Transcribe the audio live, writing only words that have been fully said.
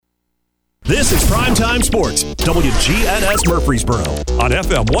This is Primetime Sports, WGNS Murfreesboro, on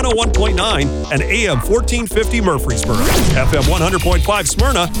FM 101.9 and AM 1450 Murfreesboro, FM 100.5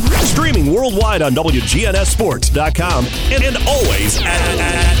 Smyrna, streaming worldwide on WGNSSports.com, and always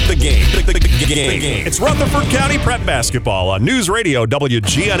at the game. It's Rutherford County Prep Basketball on News Radio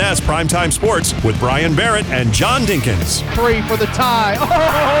WGNS Primetime Sports with Brian Barrett and John Dinkins. 3 for the tie.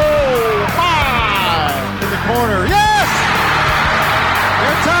 Oh, high in the corner. Yes!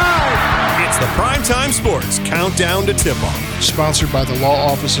 They're tied. It's the Primetime Sports Countdown to Tip-Off. Sponsored by the law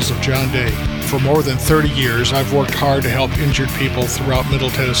offices of John Day. For more than 30 years, I've worked hard to help injured people throughout Middle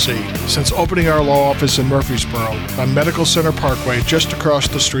Tennessee. Since opening our law office in Murfreesboro, on Medical Center Parkway, just across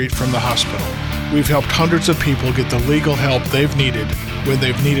the street from the hospital, we've helped hundreds of people get the legal help they've needed when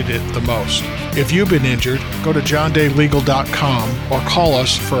they've needed it the most. If you've been injured, go to johndaylegal.com or call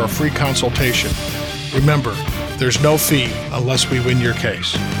us for a free consultation. Remember, there's no fee unless we win your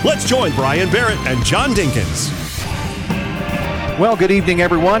case. Let's join Brian Barrett and John Dinkins. Well, good evening,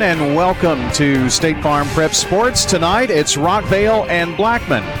 everyone, and welcome to State Farm Prep Sports. Tonight, it's Rockvale and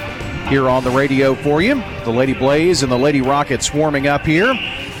Blackman here on the radio for you. The Lady Blaze and the Lady Rockets warming up here.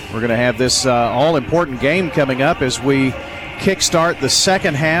 We're going to have this all-important game coming up as we kickstart the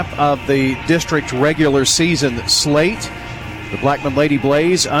second half of the district regular season slate. The Blackman Lady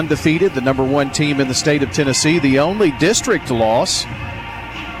Blaze undefeated, the number one team in the state of Tennessee. The only district loss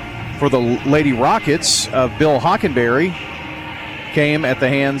for the Lady Rockets of Bill Hockenberry came at the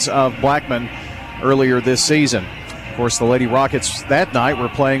hands of Blackman earlier this season. Of course, the Lady Rockets that night were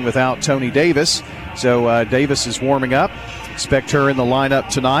playing without Tony Davis, so Davis is warming up. Expect her in the lineup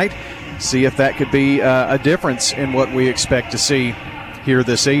tonight. See if that could be a difference in what we expect to see here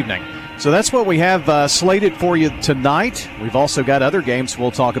this evening. So that's what we have slated for you tonight. We've also got other games we'll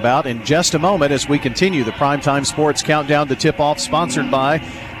talk about in just a moment as we continue the Primetime Sports Countdown to Tip-Off, sponsored by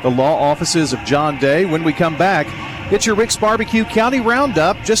the law offices of John Day. When we come back, it's your Rick's Barbecue County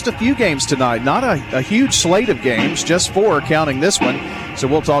Roundup. Just a few games tonight. Not a huge slate of games, just 4 counting this one. So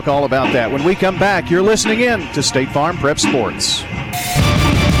we'll talk all about that. When we come back, you're listening in to State Farm Prep Sports.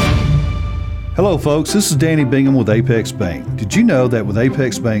 Hello folks, this is Danny Bingham with Apex Bank. Did you know that with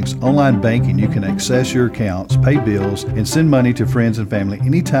Apex Bank's online banking you can access your accounts, pay bills, and send money to friends and family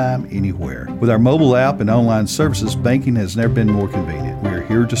anytime, anywhere? With our mobile app and online services, banking has never been more convenient. We are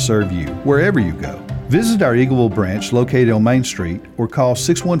here to serve you, wherever you go. Visit our Eagleville branch located on Main Street or call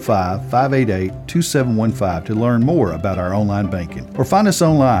 615-588-2715 to learn more about our online banking. Or find us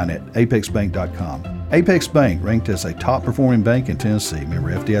online at apexbank.com. Apex Bank, ranked as a top-performing bank in Tennessee.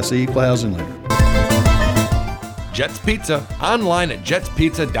 Member FDIC, Equal Housing Lender. Jets Pizza, online at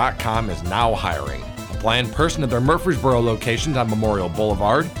jetspizza.com, is now hiring. Apply in person at their Murfreesboro locations on Memorial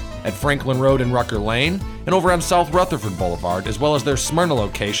Boulevard, at Franklin Road and Rucker Lane, and over on South Rutherford Boulevard, as well as their Smyrna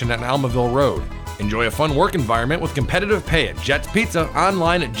location at Almaville Road. Enjoy a fun work environment with competitive pay at Jets Pizza,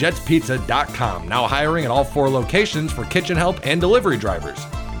 online at jetspizza.com. Now hiring at all 4 locations for kitchen help and delivery drivers.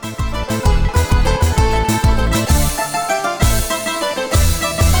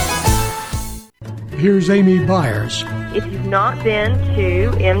 Here's Amy Byers. If you've not been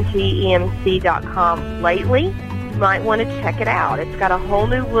to mtemc.com lately, you might want to check it out. It's got a whole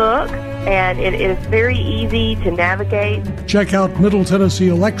new look, and it is very easy to navigate. Check out Middle Tennessee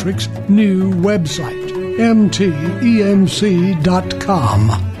Electric's new website, mtemc.com.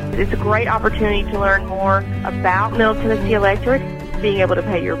 It's a great opportunity to learn more about Middle Tennessee Electric, being able to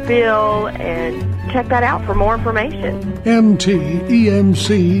pay your bill, and check that out for more information.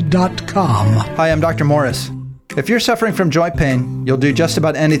 mtemc.com. Hi, I'm Dr. Morris. If you're suffering from joint pain, you'll do just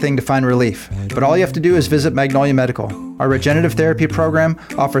about anything to find relief. But all you have to do is visit Magnolia Medical. Our regenerative therapy program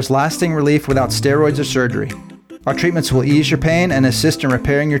offers lasting relief without steroids or surgery. Our treatments will ease your pain and assist in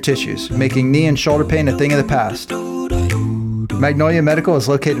repairing your tissues, making knee and shoulder pain a thing of the past. Magnolia Medical is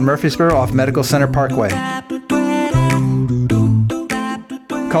located in Murfreesboro off Medical Center Parkway.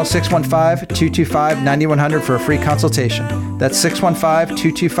 Call 615-225-9100 for a free consultation. That's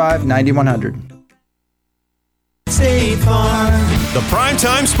 615-225-9100. State Farm. The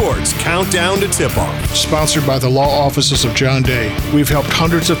Primetime Sports Countdown to Tip-Off. Sponsored by the law offices of John Day. We've helped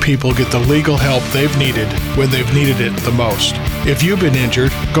hundreds of people get the legal help they've needed when they've needed it the most. If you've been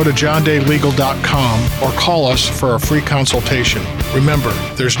injured, go to johndaylegal.com or call us for a free consultation. Remember,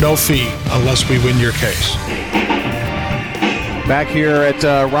 there's no fee unless we win your case. Back here at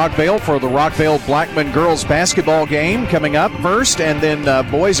Rockvale for the Rockvale Blackman girls basketball game coming up first, and then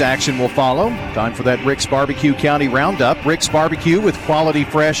boys action will follow. Time for that Rick's Barbecue County Roundup. Rick's Barbecue with quality,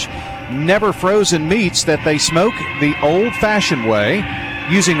 fresh, never frozen meats that they smoke the old-fashioned way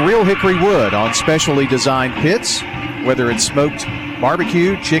using real hickory wood on specially designed pits. Whether it's smoked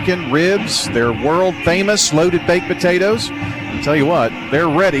barbecue, chicken, ribs, their world-famous loaded baked potatoes. I'll tell you what, they're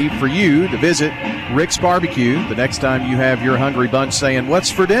ready for you to visit Rick's Barbecue the next time you have your hungry bunch saying, "What's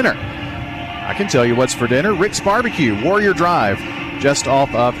for dinner?" I can tell you what's for dinner. Rick's Barbecue, Warrior Drive, just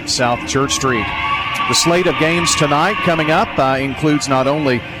off of South Church Street. The slate of games tonight coming up includes not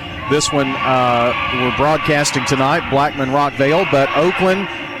only this one we're broadcasting tonight, Blackman-Rockvale, but Oakland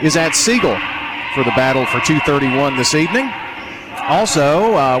is at Siegel for the battle for 231 this evening.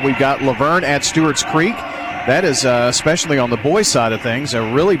 Also, we've got Laverne at Stewart's Creek. That is, especially on the boys' side of things, a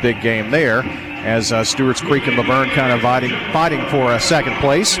really big game there, as Stewart's Creek and Laverne kind of fighting for a second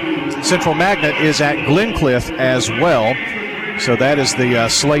place. Central Magnet is at Glencliff as well. So that is the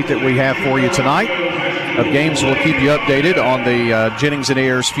slate that we have for you tonight of games. We'll keep you updated on the Jennings and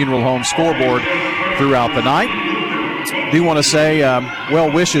Ayers Funeral Home scoreboard throughout the night. Do want to say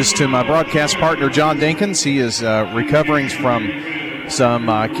well wishes to my broadcast partner, John Dinkins. He is recovering from some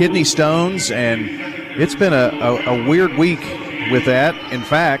kidney stones, and it's been a weird week with that. In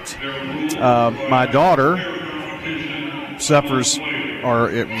fact, my daughter suffers,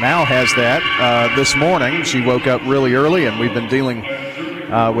 or it now has that this morning. She woke up really early, and we've been dealing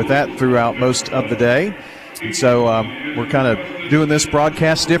with that throughout most of the day. And so we're kind of doing this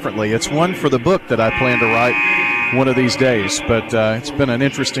broadcast differently. It's one for the book that I plan to write one of these days. But it's been an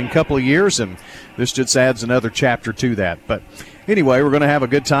interesting couple of years, and this just adds another chapter to that. But anyway, we're going to have a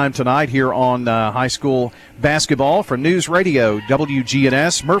good time tonight here on high school basketball from News Radio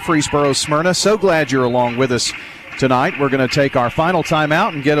WGNS, Murfreesboro, Smyrna. So glad you're along with us tonight. We're going to take our final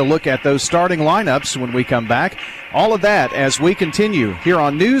timeout and get a look at those starting lineups when we come back. All of that as we continue here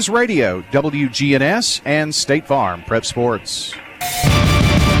on News Radio WGNS and State Farm Prep Sports.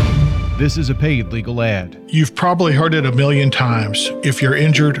 This is a paid legal ad. You've probably heard it a million times. If you're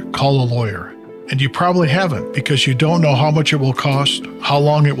injured, call a lawyer. And you probably haven't, because you don't know how much it will cost, how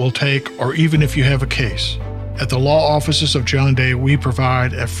long it will take, or even if you have a case. At the law offices of John Day, we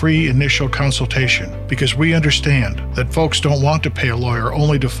provide a free initial consultation because we understand that folks don't want to pay a lawyer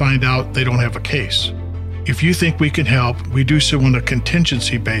only to find out they don't have a case. If you think we can help, we do so on a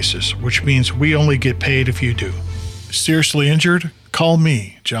contingency basis, which means we only get paid if you do. Seriously injured? Call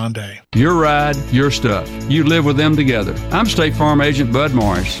me, John Day. Your ride, your stuff. You live with them together. I'm State Farm Agent Bud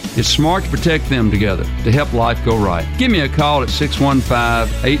Morris. It's smart to protect them together to help life go right. Give me a call at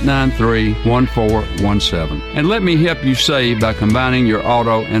 615-893-1417 and let me help you save by combining your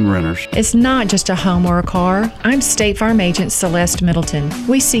auto and renters. It's not just a home or a car. I'm State Farm Agent Celeste Middleton.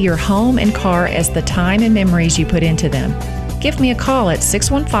 We see your home and car as the time and memories you put into them. Give me a call at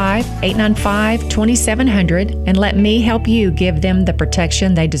 615-895-2700 and let me help you give them the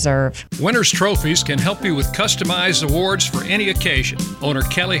protection they deserve. Winners Trophies can help you with customized awards for any occasion. Owner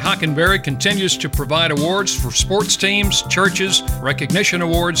Kelly Hockenberry continues to provide awards for sports teams, churches, recognition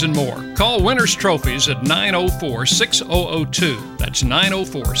awards, and more. Call Winners Trophies at 904-6002. That's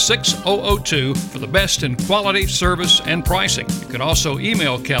 904-6002 for the best in quality, service, and pricing. You can also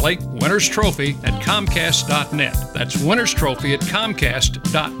email Kelly, winnerstrophy@comcast.net. That's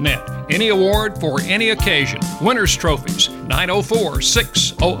winnerstrophy@comcast.net. Any award for any occasion. Winners Trophies,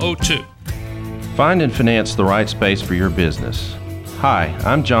 904-6002. Find and finance the right space for your business. Hi,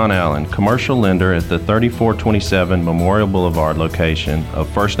 I'm John Allen, commercial lender at the 3427 Memorial Boulevard location of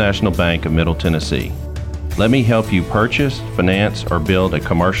First National Bank of Middle Tennessee. Let me help you purchase, finance, or build a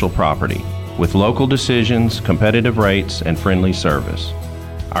commercial property with local decisions, competitive rates, and friendly service.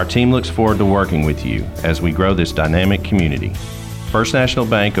 Our team looks forward to working with you as we grow this dynamic community. First National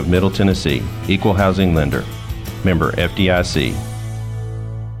Bank of Middle Tennessee, Equal Housing Lender. Member FDIC.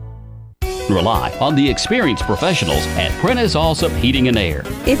 Rely on the experienced professionals at Prentice Allsup Heating and Air.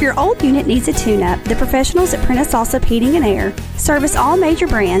 If your old unit needs a tune-up, the professionals at Prentice Allsup Heating and Air service all major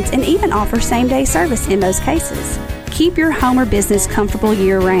brands and even offer same-day service in most cases. Keep your home or business comfortable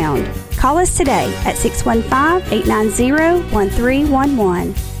year-round. Call us today at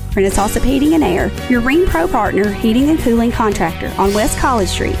 615-890-1311. Prentice Allsup Heating and Air, your Ring Pro partner heating and cooling contractor on West College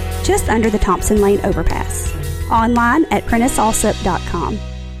Street, just under the Thompson Lane overpass. Online at PrenticeAllsup.com.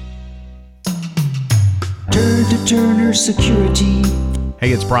 Turn to Turner Security.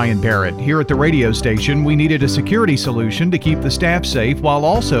 Hey, it's Brian Barrett. Here at the radio station, we needed a security solution to keep the staff safe while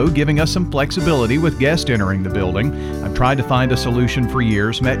also giving us some flexibility with guests entering the building. I've tried to find a solution for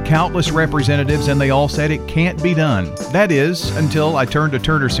years, met countless representatives, and they all said it can't be done. That is, until I turned to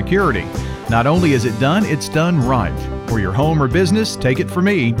Turner Security. Not only is it done, it's done right. For your home or business, take it from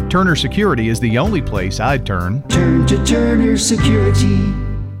me, Turner Security is the only place I'd turn. Turn to Turner Security.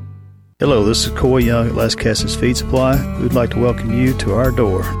 Hello, this is Coy Young at Las Casas Feed Supply. We would like to welcome you to our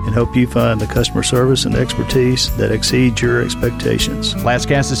door and hope you find the customer service and expertise that exceeds your expectations. Las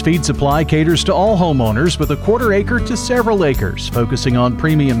Casas Feed Supply caters to all homeowners with a quarter acre to several acres, focusing on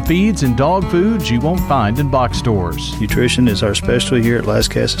premium feeds and dog foods you won't find in box stores. Nutrition is our specialty here at Las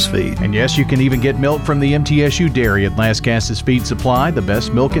Casas Feed. And yes, you can even get milk from the MTSU dairy at Las Casas Feed Supply, the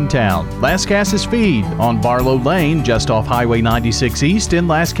best milk in town. Las Casas Feed on Barlow Lane, just off Highway 96 East in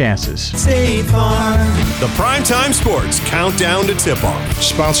Las Casas. State Farm. The Primetime Sports Countdown to Tip-Off.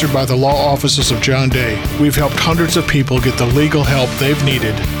 Sponsored by the law offices of John Day. We've helped hundreds of people get the legal help they've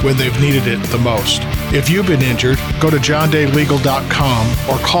needed when they've needed it the most. If you've been injured, go to johndaylegal.com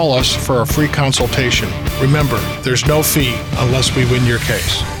or call us for a free consultation. Remember, there's no fee unless we win your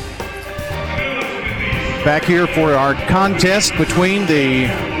case. Back here for our contest between the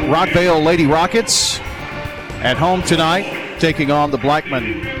Rockvale Lady Rockets at home tonight, taking on the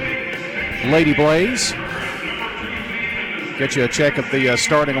Blackman Lady Blaze. Get you a check of the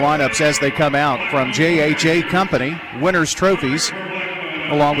starting lineups as they come out from JHA Company, Winners Trophies,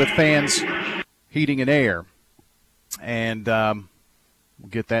 along with Fans Heating and Air. And we'll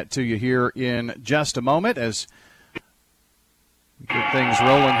get that to you here in just a moment as we get things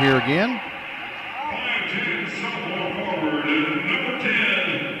rolling here again.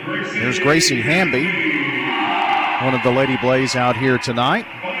 There's Gracie Hamby, one of the Lady Blaze out here tonight.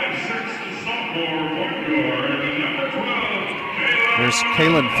 There's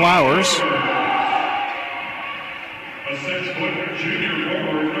Kaylin Flowers.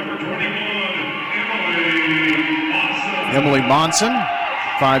 Emily Monson,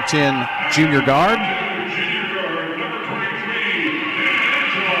 5'10" junior guard.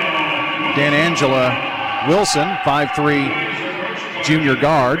 DanAngela Wilson, 5'3" junior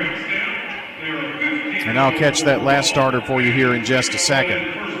guard. And I'll catch that last starter for you here in just a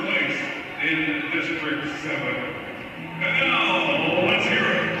second.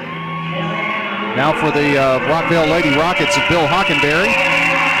 Now for the Rockvale Lady Rockets of Bill Hockenberry.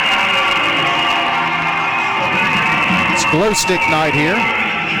 It's glow stick night here.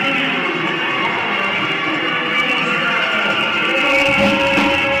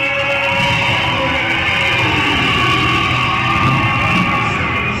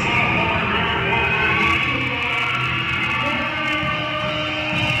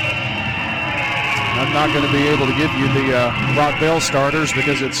 I'm not going to be able to give you the Rockvale starters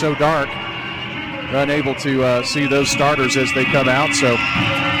because it's so dark. Unable to see those starters as they come out, so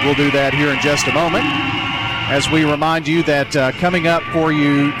we'll do that here in just a moment. As we remind you that coming up for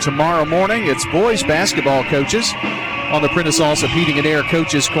you tomorrow morning, it's boys basketball coaches on the Prentice Allsup Heating and Air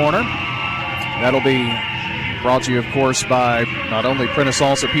Coaches Corner. That'll be brought to you, of course, by not only Prentice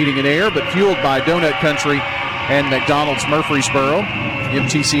Allsup Heating and Air, but fueled by Donut Country and McDonald's Murfreesboro.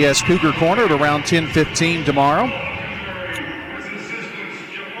 MTCS Cougar Corner at around 10:15 tomorrow.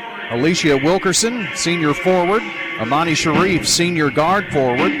 Alicia Wilkerson, senior forward. Amani Sharif, senior guard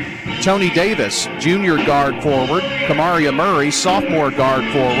forward. Tony Davis, junior guard forward. Kamaria Murray, sophomore guard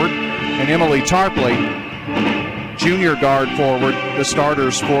forward. And Emily Tarpley, junior guard forward, the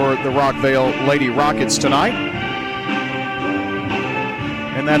starters for the Rockvale Lady Rockets tonight.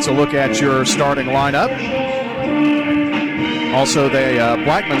 And that's a look at your starting lineup. Also, the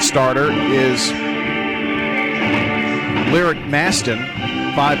Blackman starter is Lyric Maston,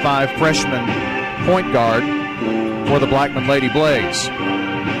 5'5" freshman point guard for the Blackman Lady Blaze.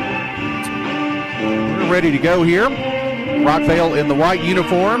 We're ready to go here. Rockvale in the white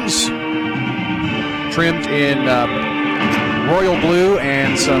uniforms, trimmed in royal blue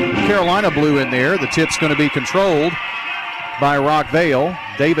and some Carolina blue in there. The tip's going to be controlled by Rockvale.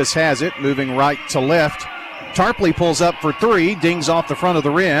 Davis has it, moving right to left. Tarpley pulls up for three, dings off the front of the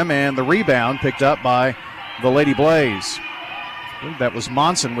rim, and the rebound picked up by the Lady Blaze. That was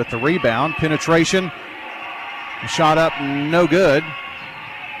Monson with the rebound. Penetration, shot up, no good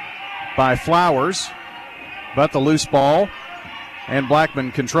by Flowers, but the loose ball, and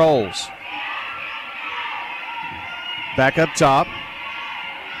Blackman controls. Back up top.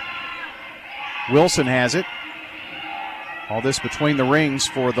 Wilson has it. All this between the rings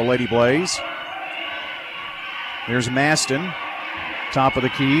for the Lady Blaze. There's Maston. Top of the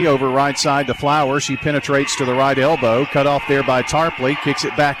key, over right side to Flowers. She penetrates to the right elbow. Cut off there by Tarpley. Kicks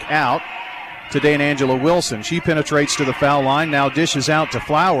it back out to DanAngela Wilson. She penetrates to the foul line. Now dishes out to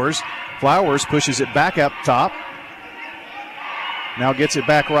Flowers. Flowers pushes it back up top. Now gets it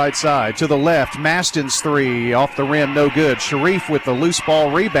back right side. To the left, Maston's three. Off the rim, no good. Sharif with the loose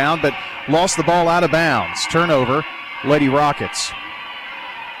ball rebound, but lost the ball out of bounds. Turnover, Lady Rockets.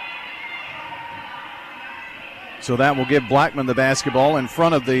 So that will give Blackman the basketball in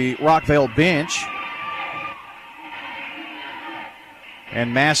front of the Rockvale bench.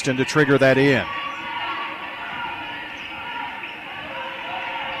 And Maston to trigger that in.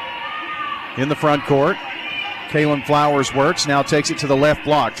 In the front court, Kaylin Flowers works, now takes it to the left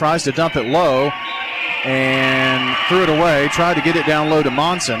block, tries to dump it low and threw it away, tried to get it down low to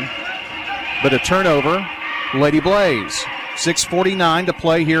Monson, but a turnover, Lady Blaze. 6:49 to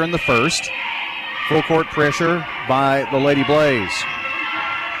play here in the first. Full court pressure by the Lady Blaze.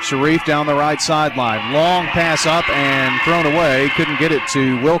 Sharif down the right sideline. Long pass up and thrown away. Couldn't get it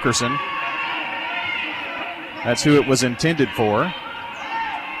to Wilkerson. That's who it was intended for.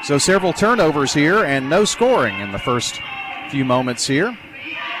 So several turnovers here and no scoring in the first few moments here.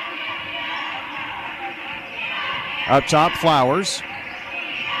 Up top, Flowers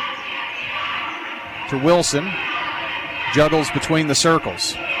to Wilson. Juggles between the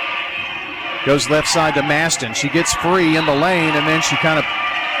circles. Goes left side to Maston. She gets free in the lane, and then she kind of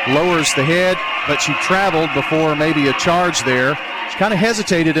lowers the head, but she traveled before maybe a charge there. She kind of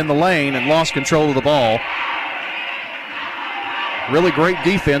hesitated in the lane and lost control of the ball. Really great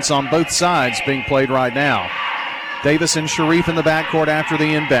defense on both sides being played right now. Davis and Sharif in the backcourt after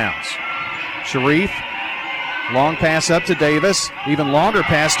the inbounds. Sharif, long pass up to Davis, even longer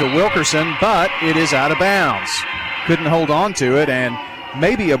pass to Wilkerson, but it is out of bounds. Couldn't hold on to it, and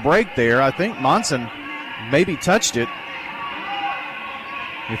maybe a break there. I think Monson maybe touched it,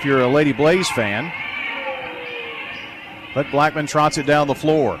 if you're a Lady Blaze fan. But Blackman trots it down the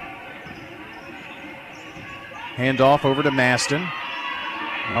floor. Hand off over to Maston.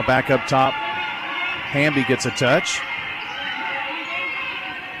 Now back up top. Hamby gets a touch.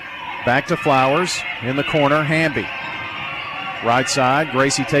 Back to Flowers in the corner. Hamby. Right side.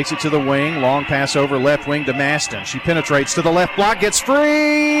 Gracie takes it to the wing. Long pass over left wing to Maston. She penetrates to the left block. Gets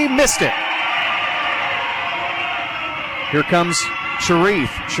free. Missed it. Here comes Sharif.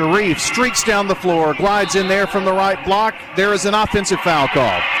 Sharif streaks down the floor. Glides in there from the right block. There is an offensive foul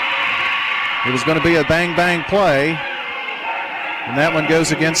call. It was going to be a bang-bang play. And that one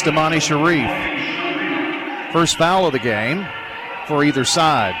goes against Amani Sharif. First foul of the game for either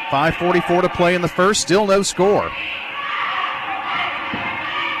side. 5:44 to play in the first. Still no score.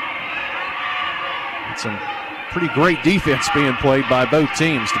 Some pretty great defense being played by both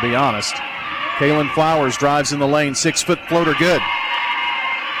teams, to be honest. Kaylin Flowers drives in the lane. 6-foot floater good.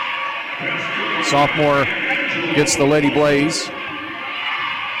 Sophomore gets the Lady Blaze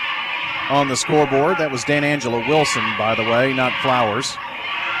on the scoreboard. That was DanAngela Wilson, by the way, not Flowers.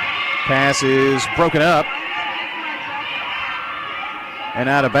 Pass is broken up and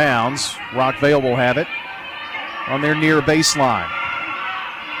out of bounds. Rockvale will have it on their near baseline.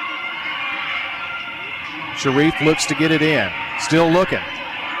 Sharif looks to get it in. Still looking.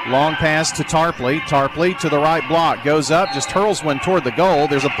 Long pass to Tarpley. Tarpley to the right block. Goes up, just hurls one toward the goal.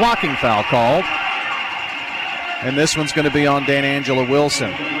 There's a blocking foul called. And this one's going to be on DanAngela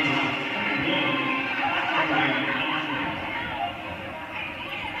Wilson.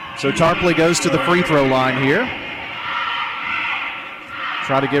 So Tarpley goes to the free throw line here.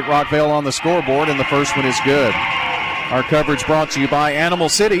 Try to get Rockvale on the scoreboard, and the first one is good. Our coverage brought to you by Animal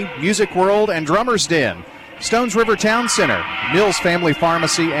City, Music World, and Drummer's Den, Stones River Town Center, Mills Family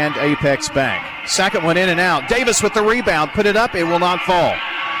Pharmacy, and Apex Bank. Second one in and out. Davis with the rebound. Put it up. It will not fall.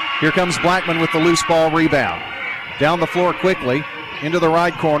 Here comes Blackman with the loose ball rebound. Down the floor quickly. Into the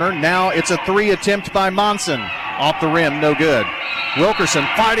right corner. Now it's a three attempt by Monson. Off the rim. No good. Wilkerson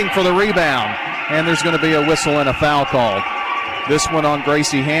fighting for the rebound. And there's going to be a whistle and a foul called. This one on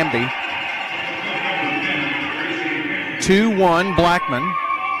Gracie Hamby. 2-1 Blackman.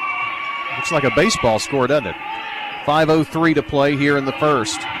 Looks like a baseball score, doesn't it? 5:03 to play here in the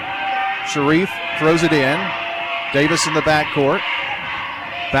first. Sharif throws it in. Davis in the backcourt.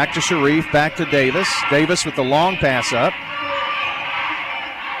 Back to Sharif, back to Davis. Davis with the long pass up.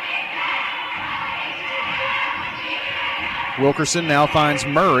 Wilkerson now finds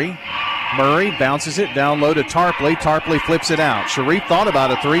Murray. Murray bounces it down low to Tarpley. Tarpley flips it out. Sharif thought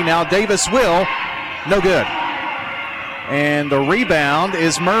about a three. Now Davis will. No good. And the rebound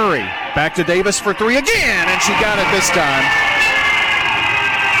is Murray. Back to Davis for three again, and she got it this time.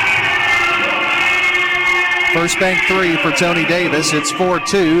 First bank three for Tony Davis. It's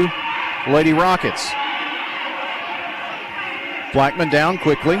 4-2, Lady Rockets. Blackman down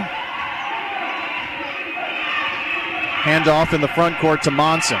quickly. Handoff in the front court to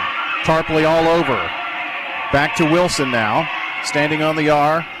Monson. Tarpley all over. Back to Wilson now, standing on the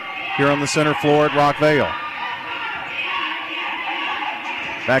R here on the center floor at Rockvale.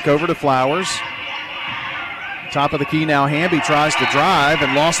 Back over to Flowers. Top of the key now, Hamby tries to drive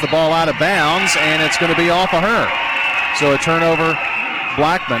and lost the ball out of bounds, and it's going to be off of her. So a turnover,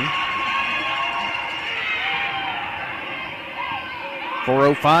 Blackman.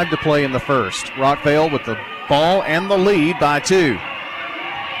 4:05 to play in the first. Rockvale with the ball and the lead by 2.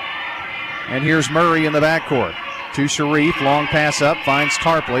 And here's Murray in the backcourt. To Sharif, long pass up, finds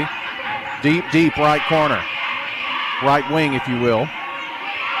Tarpley. Deep right corner. Right wing, if you will.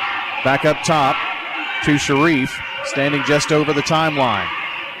 Back up top to Sharif, standing just over the timeline.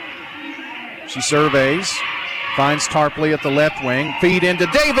 She surveys, finds Tarpley at the left wing. Feed into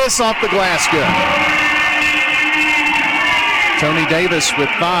Davis, off the glass, good. Tony Davis with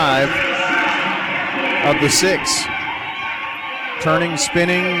 5 of the 6. Turning,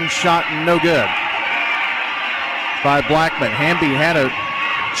 spinning, shot, no good by Blackman. Hamby had a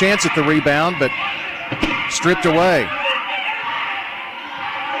chance at the rebound, but stripped away.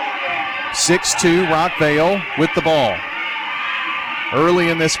 6-2 Rockvale with the ball. Early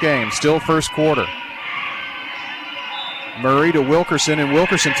in this game, still first quarter. Murray to Wilkerson, and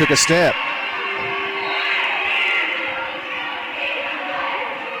Wilkerson took a step.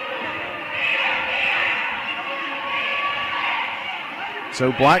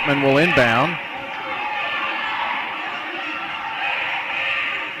 So Blackman will inbound.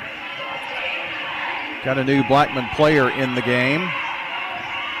 Got a new Blackman player in the game.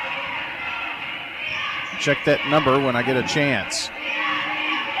 Check that number when I get a chance.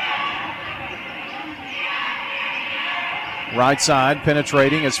 Right side,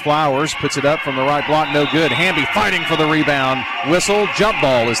 penetrating as Flowers puts it up from the right block, no good. Hamby fighting for the rebound. Whistle, jump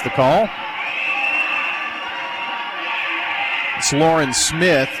ball is the call. It's Lauren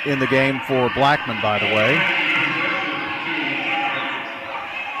Smith in the game for Blackman, by the way.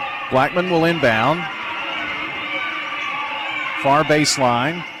 Blackman will inbound. Far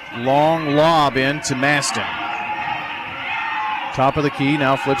baseline. Long lob in to Maston. Top of the key,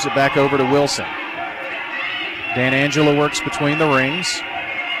 now flips it back over to Wilson. Dan Angela works between the rings.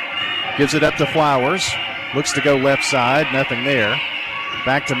 Gives it up to Flowers. Looks to go left side, nothing there.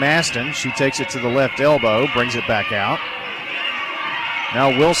 Back to Maston. She takes it to the left elbow, brings it back out.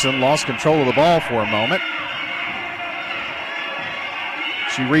 Now Wilson lost control of the ball for a moment.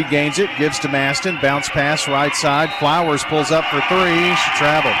 She regains it, gives to Maston, bounce pass right side. Flowers pulls up for 3. She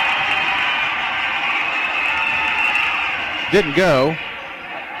traveled. Didn't go.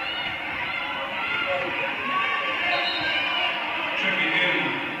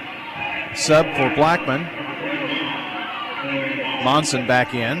 Sub for Blackman. Monson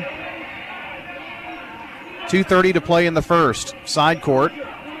back in. 2:30 to play in the first. Side court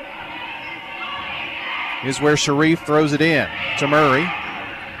is where Sharif throws it in to Murray.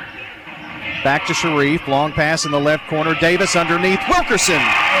 Back to Sharif. Long pass in the left corner. Davis underneath. Wilkerson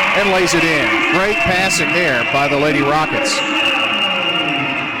and lays it in. Great passing there by the Lady Rockets.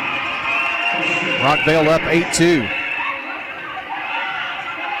 Rockvale up 8-2.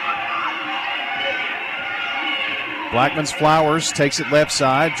 Blackman's Flowers takes it left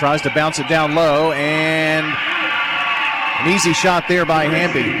side, tries to bounce it down low, and an easy shot there by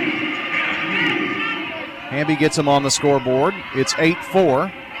Hamby. Hamby gets him on the scoreboard. It's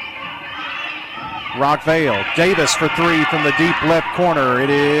 8-4. Rockvale. Davis for 3 from the deep left corner. It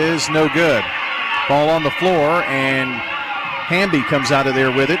is no good. Ball on the floor, and Hamby comes out of there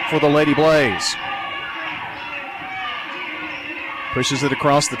with it for the Lady Blaze. Pushes it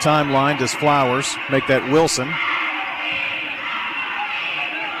across the timeline. Does Flowers make that Wilson?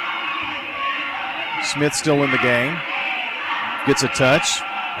 Smith still in the game. Gets a touch.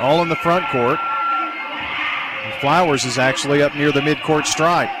 All in the front court. And Flowers is actually up near the midcourt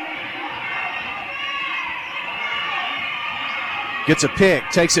stripe. Gets a pick.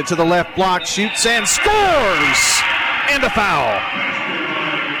 Takes it to the left block. Shoots and scores! And a foul.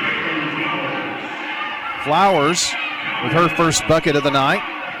 Flowers with her first bucket of the night.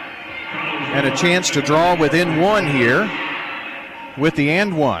 And a chance to draw within 1 here with the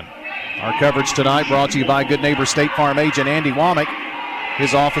and 1. Our coverage tonight brought to you by Good Neighbor State Farm agent Andy Womack.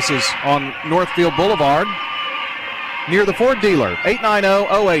 His office is on Northfield Boulevard near the Ford dealer.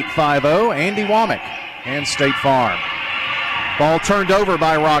 890-0850, Andy Womack and State Farm. Ball turned over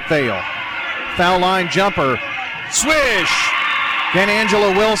by Rockvale. Foul line jumper. Swish!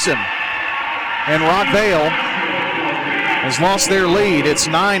 Angela Wilson. And Rockvale has lost their lead. It's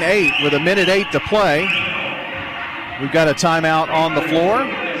 9-8 with 1:08 to play. We've got a timeout on the floor.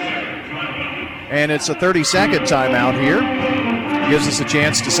 And it's a 30-second timeout here. Gives us a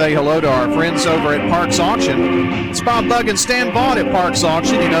chance to say hello to our friends over at Parks Auction. It's Bob Bugg and Stan Vaught at Parks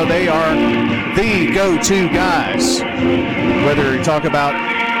Auction. You know, they are the go-to guys. Whether you talk about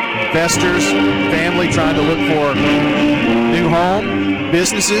investors, family trying to look for new home,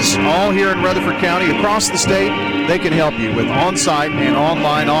 businesses, all here in Rutherford County, across the state, they can help you with on-site and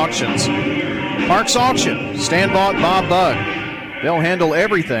online auctions. Parks Auction, Stan Vaught, Bob Bug. They'll handle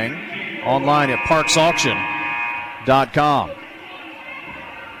everything online at parksauction.com.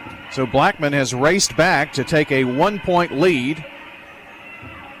 So Blackman has raced back to take a 1-point lead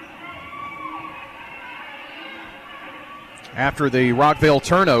after the Rockvale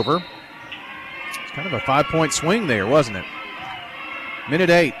turnover. It's kind of a 5-point swing there, wasn't it? Minute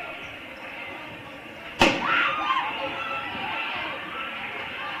 8.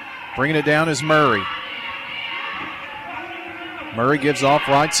 Bringing it down is Murray. Murray gives off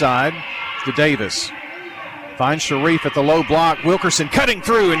right side to Davis. Finds Sharif at the low block. Wilkerson cutting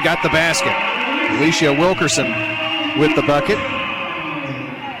through and got the basket. Alicia Wilkerson with the bucket.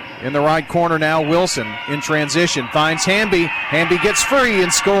 In the right corner now, Wilson in transition. Finds Hamby. Hamby gets free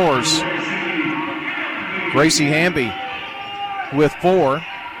and scores. Gracie Hamby with 4.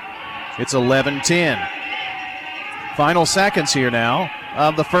 It's 11-10. Final seconds here now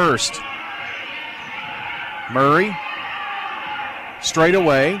of the first. Murray straight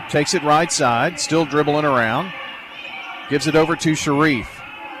away, takes it right side, still dribbling around. Gives it over to Sharif.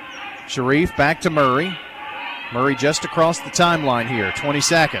 Sharif back to Murray. Murray just across the timeline here, 20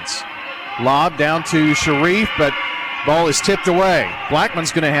 seconds. Lob down to Sharif, but ball is tipped away.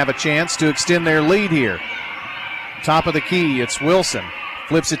 Blackman's going to have a chance to extend their lead here. Top of the key, it's Wilson.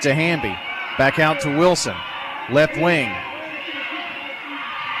 Flips it to Hamby. Back out to Wilson. Left wing.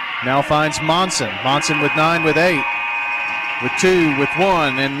 Now finds Monson. Monson with 9, with 8. With 2, with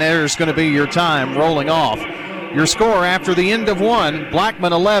 1, and there's going to be your time rolling off. Your score after the end of 1,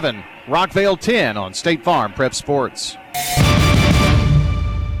 Blackman 11, Rockvale 10 on State Farm Prep Sports.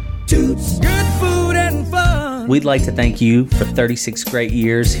 Toots, good food and fun. We'd like to thank you for 36 great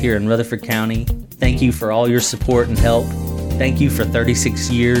years here in Rutherford County. Thank you for all your support and help. Thank you for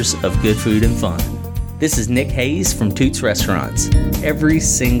 36 years of good food and fun. This is Nick Hayes from Toots Restaurants. Every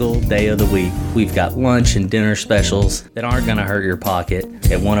single day of the week, we've got lunch and dinner specials that aren't going to hurt your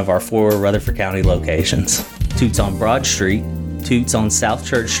pocket at one of our 4 Rutherford County locations. Toots on Broad Street, Toots on South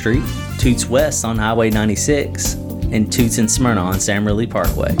Church Street, Toots West on Highway 96, and Toots in Smyrna on Sam Ridley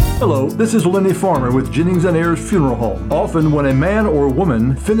Parkway. Hello, this is Lenny Farmer with Jennings & Ayers Funeral Home. Often when a man or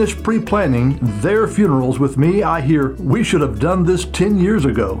woman finish pre-planning their funerals with me, I hear, "We should have done this 10 years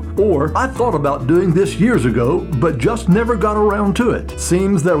ago." Or, "I thought about doing this years ago, but just never got around to it."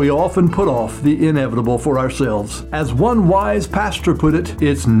 Seems that we often put off the inevitable for ourselves. As one wise pastor put it,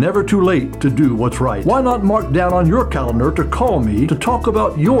 it's never too late to do what's right. Why not mark down on your calendar to call me to talk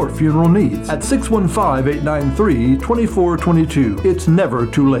about your funeral needs at 615-893-2422. It's never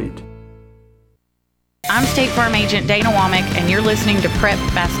too late. I'm State Farm Agent Dana Womack, and you're listening to Prep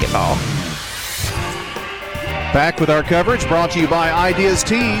Basketball. Back with our coverage brought to you by Ideas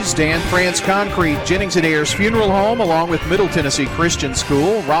Tees, Dan France Concrete, Jennings & Ayers Funeral Home, along with Middle Tennessee Christian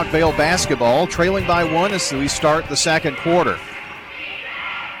School, Rockvale Basketball, trailing by 1 as we start the second quarter.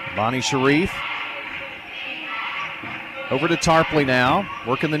 Bonnie Sharif over to Tarpley now,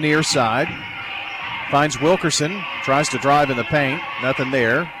 working the near side. Finds Wilkerson, tries to drive in the paint, nothing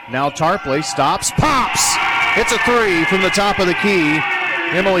there. Now Tarpley stops, pops! It's a 3 from the top of the key.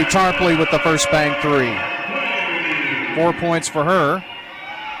 Emily Tarpley with the first bank 3. 4 points for her.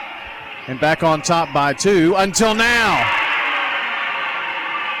 And back on top by 2 until now.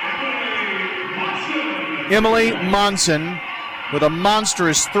 Emily Monson with a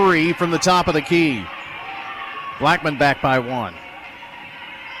monstrous 3 from the top of the key. Blackman back by 1.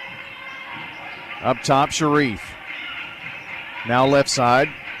 Up top, Sharif. Now left side,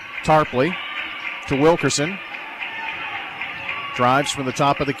 Tarpley to Wilkerson. Drives from the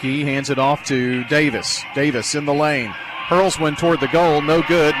top of the key, hands it off to Davis. Davis in the lane. Hurls one toward the goal, no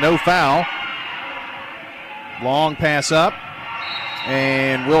good, no foul. Long pass up,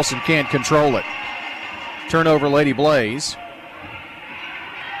 and Wilson can't control it. Turnover, Lady Blaze.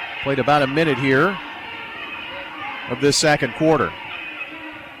 Played about a minute here of this second quarter.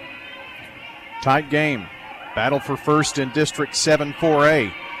 Tight game. Battle for first in District 7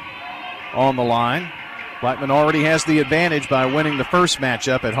 4A on the line. Blackman already has the advantage by winning the first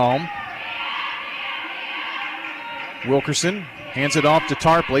matchup at home. Wilkerson hands it off to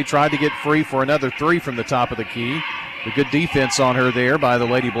Tarpley. Tried to get free for another 3 from the top of the key. The good defense on her there by the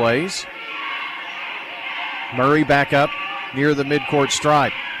Lady Blaze. Murray back up near the midcourt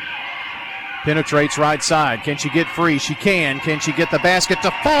stripe. Penetrates right side. Can she get free? She can. Can she get the basket to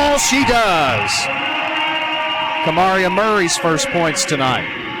fall? She does. Kamaria Murray's first points tonight.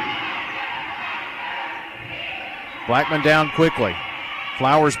 Blackman down quickly.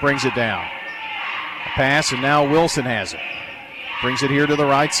 Flowers brings it down. A pass, and now Wilson has it. Brings it here to the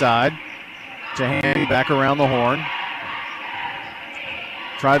right side. To Handy, back around the horn.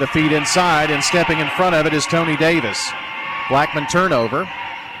 Try the feed inside, and stepping in front of it is Tony Davis. Blackman turnover.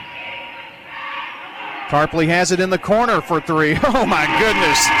 Tarpley has it in the corner for three. Oh my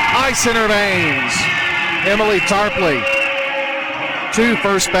goodness, ice in her veins. Emily Tarpley. 2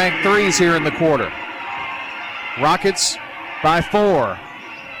 first bank threes here in the quarter. Rockets by 4.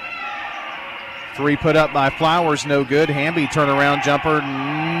 3 put up by Flowers, no good. Hamby turnaround jumper,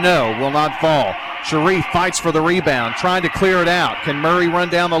 no, will not fall. Sharif fights for the rebound, trying to clear it out. Can Murray run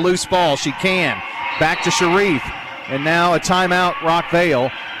down the loose ball? She can. Back to Sharif. And now a timeout, Rockvale.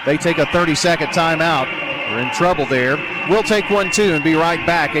 They take a 30-second timeout. We're in trouble there. We'll take one, too, and be right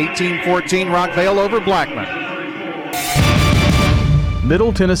back. 18-14, Rockvale over Blackman.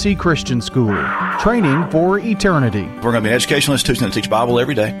 Middle Tennessee Christian School, training for eternity. We're going to be an educational institution that teach Bible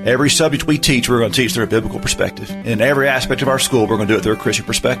every day. Every subject we teach, we're going to teach through a biblical perspective. In every aspect of our school, we're going to do it through a Christian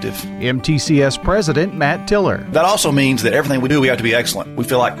perspective. MTCS President Matt Tiller. That also means that everything we do, we have to be excellent. We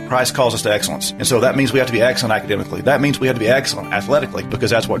feel like Christ calls us to excellence. And so that means we have to be excellent academically. That means we have to be excellent athletically,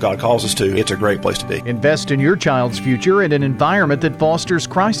 because that's what God calls us to. It's a great place to be. Invest in your child's future in an environment that fosters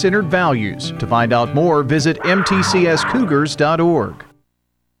Christ-centered values. To find out more, visit mtcscougars.org.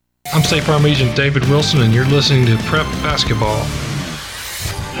 I'm State Farm Agent David Wilson, and you're listening to Prep Basketball.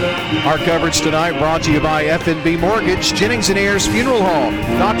 Our coverage tonight brought to you by FNB Mortgage, Jennings & Ayers Funeral Home,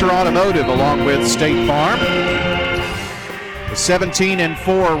 Dr. Automotive, along with State Farm. The 17-4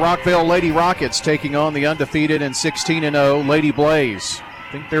 Rockvale Lady Rockets taking on the undefeated and 16-0 Lady Blaze.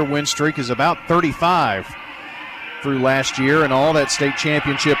 I think their win streak is about 35 through last year and all that state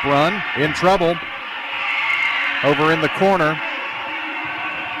championship run. In trouble over in the corner.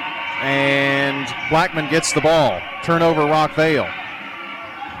 And Blackman gets the ball. Turnover, Rockvale.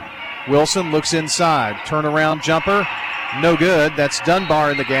 Wilson looks inside. Turnaround jumper. No good. That's Dunbar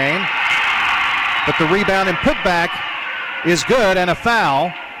in the game. But the rebound and putback is good, and a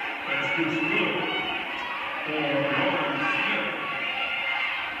foul.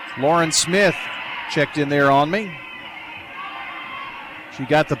 Lauren Smith checked in there on me. She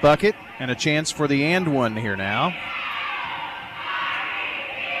got the bucket and a chance for the and one here now.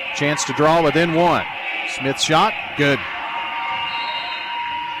 Chance to draw within one. Smith's shot, good.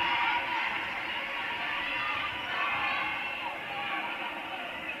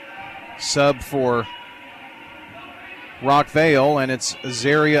 Sub for Rockvale, and it's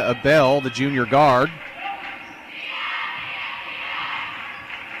Azaria Abell, the junior guard.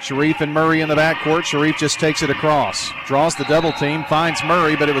 Sharif and Murray in the backcourt. Sharif just takes it across. Draws the double team, finds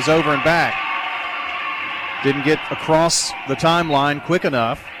Murray, but it was over and back. Didn't get across the timeline quick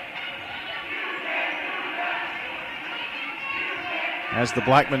enough. As the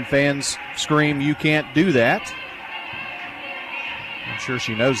Blackman fans scream, "You can't do that." I'm sure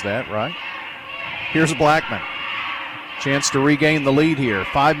she knows that, right? Here's Blackman. Chance to regain the lead here.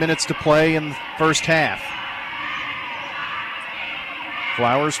 5 minutes to play in the first half.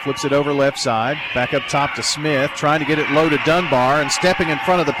 Flowers flips it over left side. Back up top to Smith. Trying to get it low to Dunbar, and stepping in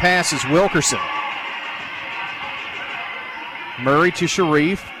front of the pass is Wilkerson. Murray to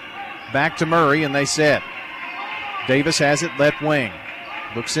Sharif. Back to Murray, and they set. Davis has it left wing.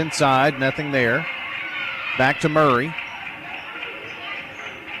 Looks inside, nothing there. Back to Murray.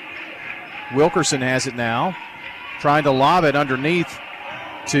 Wilkerson has it now. Trying to lob it underneath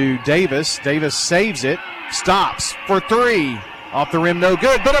to Davis. Davis saves it. Stops for three. Off the rim, no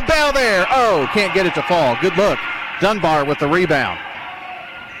good, but a bell there. Oh, can't get it to fall. Good look. Dunbar with the rebound.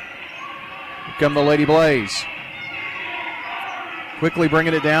 Here come the Lady Blaze. Quickly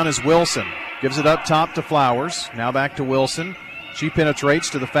bringing it down is Wilson. Gives it up top to Flowers. Now back to Wilson. She penetrates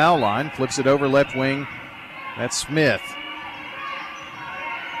to the foul line. Flips it over left wing. That's Smith.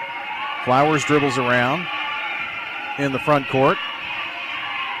 Flowers dribbles around in the front court.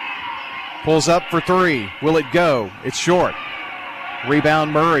 Pulls up for three. Will it go? It's short.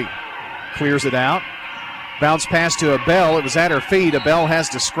 Rebound Murray. Clears it out. Bounce pass to Abell. It was at her feet. Abell has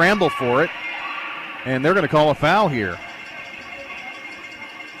to scramble for it. And they're going to call a foul here.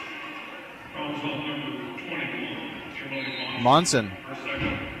 Monson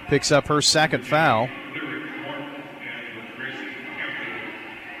picks up her second foul.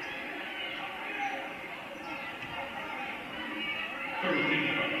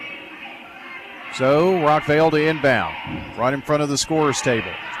 So Rockvale to inbound, right in front of the scorer's table.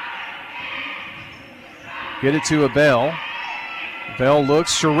 Get it to Abell. Abell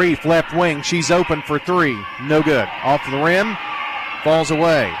looks, Sharif left wing. She's open for three. No good. Off the rim, falls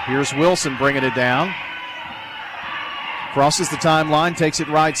away. Here's Wilson bringing it down. Crosses the timeline, takes it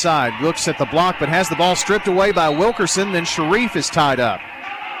right side. Looks at the block, but has the ball stripped away by Wilkerson. Then Sharif is tied up.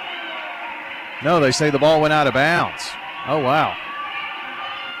 No, they say the ball went out of bounds. Oh, wow.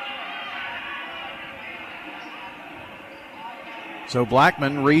 So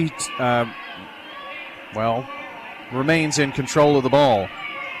Blackman remains in control of the ball.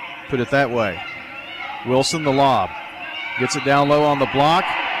 Put it that way. Wilson, the lob. Gets it down low on the block.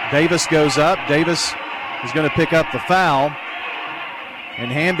 Davis goes up. Davis is going to pick up the foul.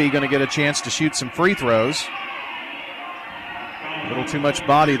 And Hamby going to get a chance to shoot some free throws. A little too much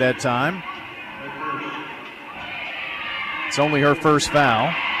body that time. It's only her first foul.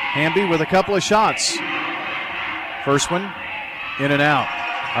 Hamby with a couple of shots. First one, in and out.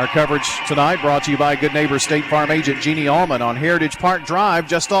 Our coverage tonight brought to you by Good Neighbor State Farm agent Jeannie Allman on Heritage Park Drive,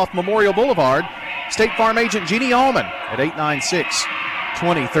 just off Memorial Boulevard. State Farm agent Jeannie Allman at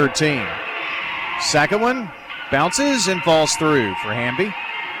 896-2013. Second one bounces and falls through for Hamby.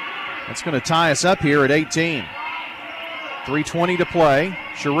 That's going to tie us up here at 18. 3:20 to play.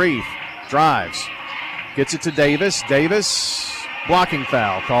 Sharif drives. Gets it to Davis. Davis, blocking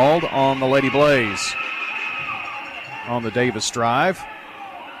foul called on the Lady Blaze. On the Davis drive.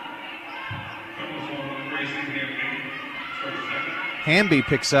 Hamby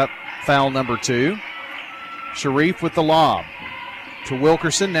picks up foul number 2. Sharif with the lob. To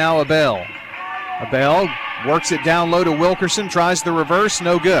Wilkerson, now Abell. Abell works it down low to Wilkerson, tries the reverse,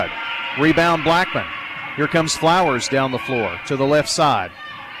 no good. Rebound Blackman. Here comes Flowers down the floor to the left side.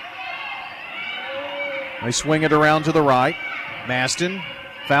 They swing it around to the right. Maston,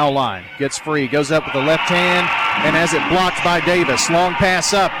 foul line, gets free, goes up with the left hand, and has it blocked by Davis. Long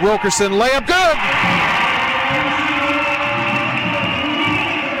pass up, Wilkerson, layup, good!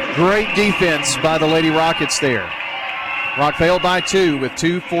 Great defense by the Lady Rockets there. Rockvale by 2 with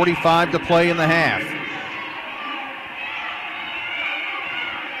 2:45 to play in the half.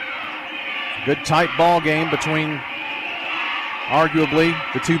 Good tight ball game between arguably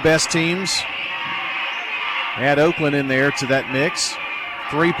the two best teams. Add Oakland in there to that mix.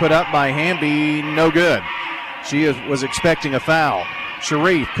 3 put up by Hamby, no good. She was expecting a foul.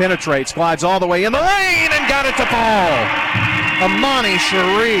 Sharif penetrates, glides all the way in the lane and got it to fall. Amani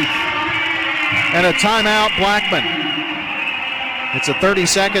Sharif. And a timeout, Blackman. It's a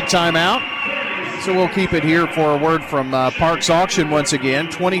 30-second timeout, so we'll keep it here for a word from Parks Auction once again.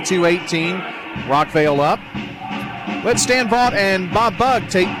 22-18, Rockvale up. Let Stan Vaught and Bob Bugg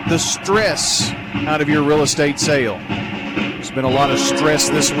take the stress out of your real estate sale. There's been a lot of stress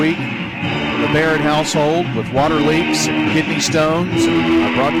this week. The Barrett household with water leaks and kidney stones. And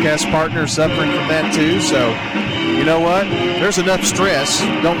our broadcast partner suffering from that too. So, you know what? There's enough stress.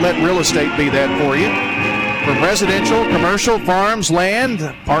 Don't let real estate be that for you. From residential, commercial, farms, land,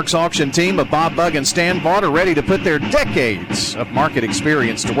 Parks Auction team of Bob Bugg and Stan Vaught are ready to put their decades of market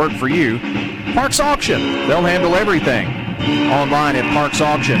experience to work for you. Parks Auction. They'll handle everything. Online at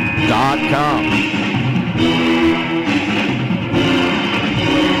parksauction.com.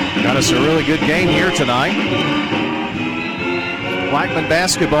 Got us a really good game here tonight. Blackman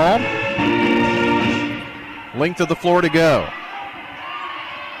basketball. Length of the floor to go.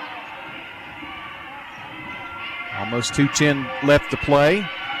 Almost 2:10 left to play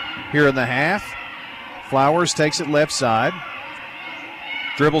here in the half. Flowers takes it left side.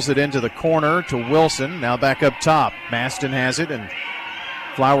 Dribbles it into the corner to Wilson. Now back up top. Maston has it, and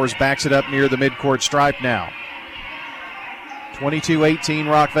Flowers backs it up near the midcourt stripe now. 22-18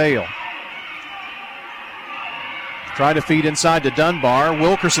 Rockvale. Try to feed inside to Dunbar.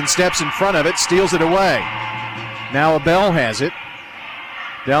 Wilkerson steps in front of it, steals it away. Now Abell has it.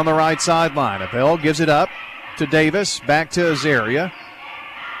 Down the right sideline. Abell gives it up to Davis. Back to Azaria.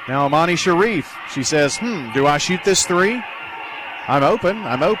 Now Amani Sharif. She says, do I shoot this 3? I'm open.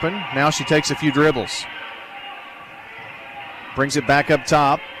 Now she takes a few dribbles. Brings it back up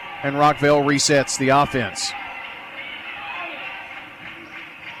top, and Rockvale resets the offense.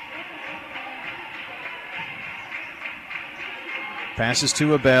 Passes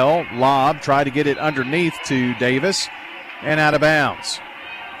to Abell. Lob. Try to get it underneath to Davis, and out of bounds.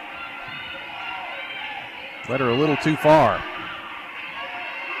 Led her a little too far.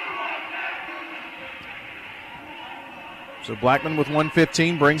 So Blackman with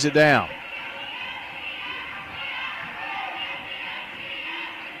 1:15 brings it down.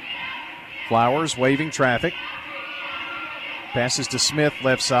 Flowers waving traffic. Passes to Smith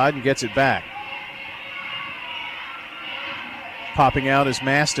left side and gets it back. Popping out is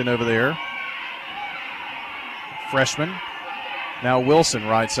Maston over there. Freshman. Now Wilson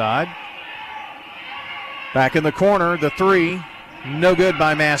right side. Back in the corner, the 3. No good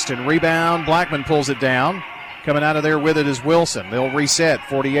by Maston. Rebound. Blackman pulls it down. Coming out of there with it is Wilson. They'll reset.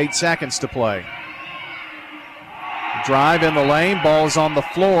 48 seconds to play. Drive in the lane. Ball's on the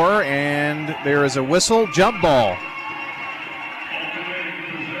floor, and there is a whistle. Jump ball.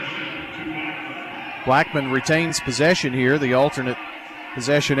 Blackman retains possession here. The alternate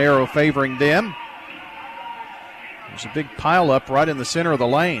possession arrow favoring them. There's a big pile up right in the center of the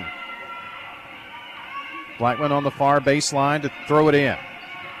lane. Blackman on the far baseline to throw it in.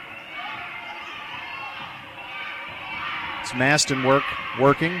 It's Maston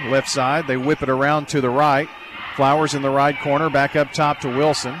working left side. They whip it around to the right. Flowers in the right corner, back up top to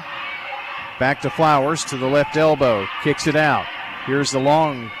Wilson. Back to Flowers to the left elbow. Kicks it out. Here's the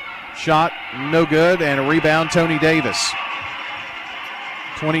long shot, no good, and a rebound, Tony Davis.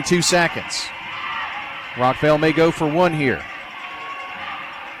 22 seconds. Rockvale may go for one here.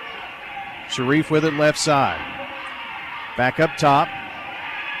 Sharif with it left side. Back up top.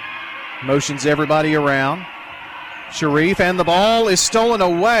 Motions everybody around. Sharif, and the ball is stolen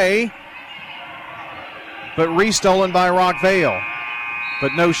away, but restolen by Rockvale.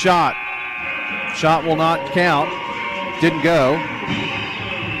 But no shot. Shot will not count. Didn't go.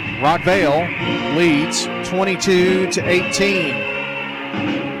 Rockvale leads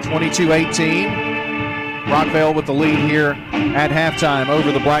 22-18. 22-18. Rockvale with the lead here at halftime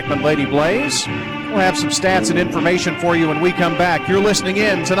over the Blackman Lady Blaze. We'll have some stats and information for you when we come back. You're listening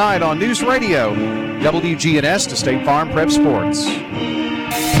in tonight on News Radio WGNS to State Farm Prep Sports.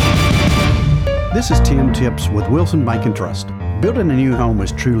 This is Tim Tips with Wilson Bank and Trust. Building a new home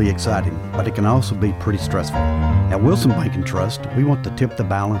is truly exciting, but it can also be pretty stressful. At Wilson Bank and Trust, we want to tip the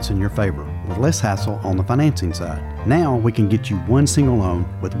balance in your favor with less hassle on the financing side. Now we can get you one single loan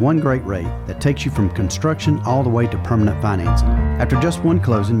with one great rate that takes you from construction all the way to permanent financing. After just one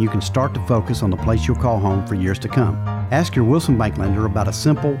closing, you can start to focus on the place you'll call home for years to come. Ask your Wilson Bank lender about a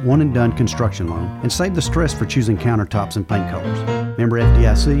simple one-and-done construction loan and save the stress for choosing countertops and paint colors. Member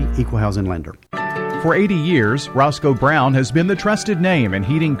FDIC, Equal Housing Lender. For 80 years, Roscoe Brown has been the trusted name in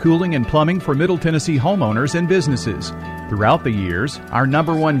heating, cooling, and plumbing for Middle Tennessee homeowners and businesses. Throughout the years, our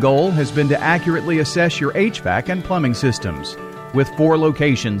number one goal has been to accurately assess your HVAC and plumbing systems. With 4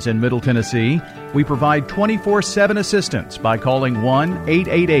 locations in Middle Tennessee, we provide 24/7 assistance by calling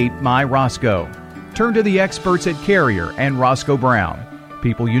 1-888-MY-ROSCOE. Turn to the experts at Carrier and Roscoe Brown.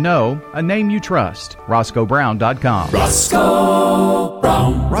 People you know, a name you trust. RoscoeBrown.com. Roscoe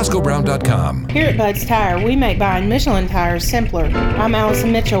Brown. RoscoeBrown.com. Here at Bud's Tire, we make buying Michelin tires simpler. I'm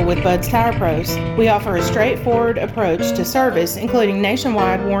Allison Mitchell with Bud's Tire Pros. We offer a straightforward approach to service, including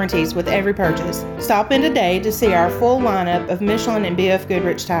nationwide warranties with every purchase. Stop in today to see our full lineup of Michelin and BF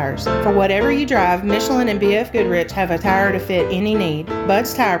Goodrich tires. For whatever you drive, Michelin and BF Goodrich have a tire to fit any need.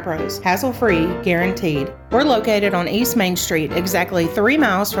 Bud's Tire Pros, hassle-free, guaranteed. We're located on East Main Street, exactly 3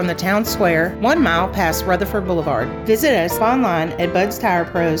 miles from the town square, 1 mile past Rutherford Boulevard. Visit us online at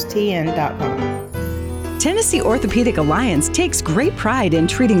budstirepros.tn.com. Tennessee Orthopedic Alliance takes great pride in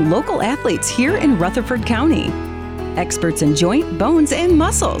treating local athletes here in Rutherford County. Experts in joint, bones, and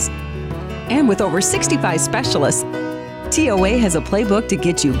muscles. And with over 65 specialists, TOA has a playbook to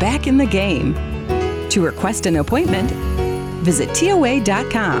get you back in the game. To request an appointment, visit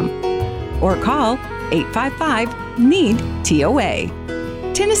TOA.com or call 855-NEED-TOA.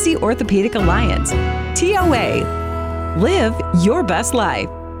 Tennessee Orthopedic Alliance. TOA. Live your best life.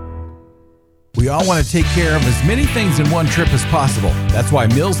 We all want to take care of as many things in one trip as possible. That's why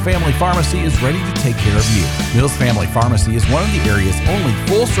Mills Family Pharmacy is ready to take care of you. Mills Family Pharmacy is one of the area's only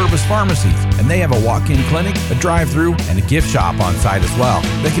full-service pharmacies, and they have a walk-in clinic, a drive-thru, and a gift shop on site as well.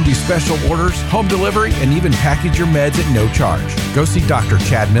 They can do special orders, home delivery, and even package your meds at no charge. Go see Dr.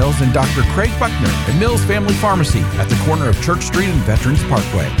 Chad Mills and Dr. Craig Buckner at Mills Family Pharmacy at the corner of Church Street and Veterans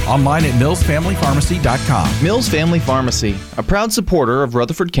Parkway. Online at millsfamilypharmacy.com. Mills Family Pharmacy, a proud supporter of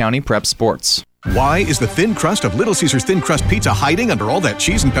Rutherford County Prep Sports. Why is the thin crust of Little Caesars Thin Crust Pizza hiding under all that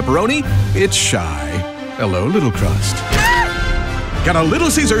cheese and pepperoni? It's shy. Hello, Little Crust. Got a Little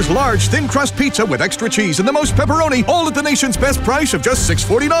Caesars large thin crust pizza with extra cheese and the most pepperoni, all at the nation's best price of just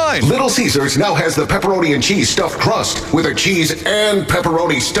 $6.49. Little Caesars now has the pepperoni and cheese stuffed crust with a cheese and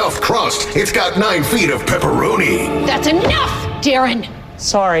pepperoni stuffed crust. It's got 9 feet of pepperoni. That's enough, Darren.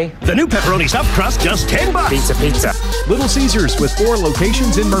 Sorry. The new pepperoni stuffed crust, just $10. Pizza. Little Caesars with 4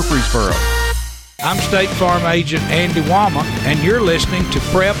 locations in Murfreesboro. I'm State Farm Agent Andy Womack, and you're listening to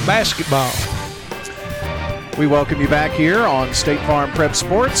Prep Basketball. We welcome you back here on State Farm Prep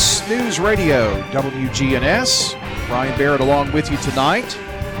Sports News Radio, WGNS. Brian Barrett along with you tonight.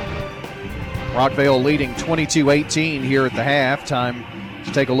 Rockvale leading 22-18 here at the half. Time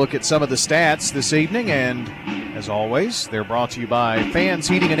to take a look at some of the stats this evening, and as always, they're brought to you by Fans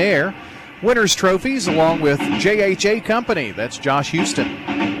Heating and Air. winners' trophies along with JHA Company. That's Josh Houston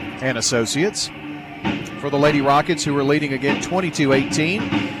and Associates. For the Lady Rockets, who are leading again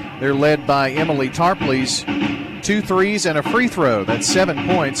 22-18, they're led by Emily Tarpley's 2 threes and a free throw. That's 7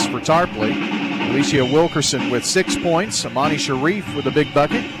 points for Tarpley. Alicia Wilkerson with 6 points. Amani Sharif with a big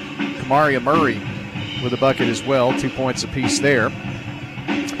bucket. Kamaria Murray with a bucket as well. 2 points apiece there.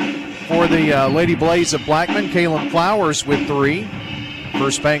 For the Lady Blaze of Blackman, Kaylin Flowers with 3.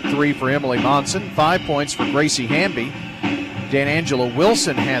 First bank 3 for Emily Monson. 5 points for Gracie Hamby. DanAngela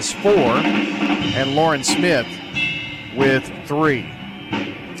Wilson has 4. And Lauren Smith with 3.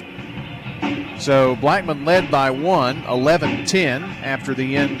 So Blackman led by 1, 11-10 after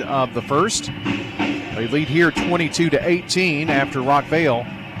the end of the first. They lead here 22-18 after Rockvale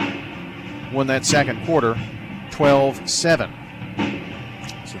won that second quarter 12-7.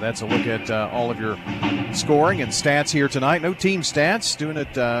 So that's a look at all of your scoring and stats here tonight. No team stats, doing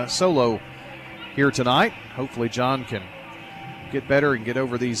it solo here tonight. Hopefully John can get better and get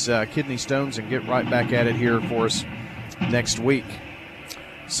over these kidney stones and get right back at it here for us next week.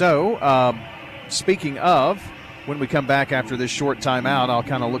 So, speaking of, when we come back after this short timeout, I'll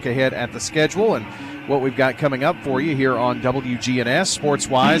kind of look ahead at the schedule and what we've got coming up for you here on WGNS,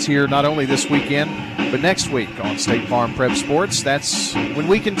 sports-wise, here not only this weekend, but next week on State Farm Prep Sports. That's when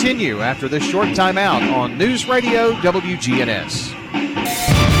we continue after this short timeout on News Radio WGNS.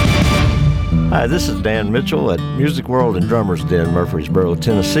 Hi, this is Dan Mitchell at Music World and Drummers Den, Murfreesboro,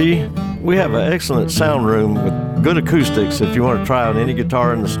 Tennessee. We have an excellent sound room with good acoustics. If you want to try out any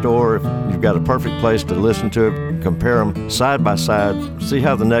guitar in the store, if you've got a perfect place to listen to it, compare them side by side, see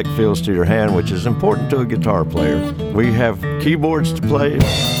how the neck feels to your hand, which is important to a guitar player. We have keyboards to play,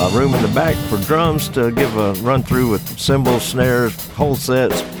 a room in the back for drums to give a run through with cymbals, snares, whole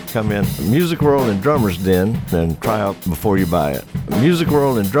sets. Come in Music World and Drummers Den and try out before you buy it. Music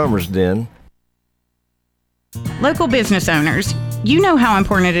World and Drummers Den. Local business owners, you know how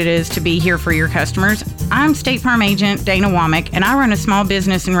important it is to be here for your customers. I'm State Farm Agent Dana Womack, and I run a small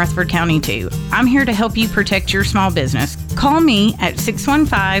business in Rutherford County, too. I'm here to help you protect your small business. Call me at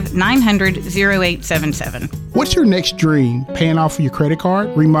 615-900-0877. What's your next dream? Paying off your credit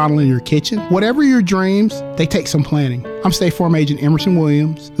card? Remodeling your kitchen? Whatever your dreams, they take some planning. I'm State Farm Agent Emerson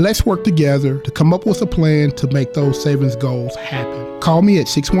Williams. Let's work together to come up with a plan to make those savings goals happen. Call me at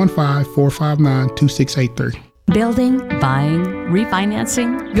 615-459-2683. Building, buying,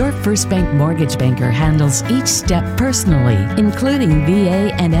 refinancing, your First Bank Mortgage Banker handles each step personally, including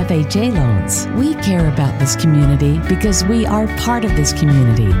VA and FHA loans. We care about this community because we are part of this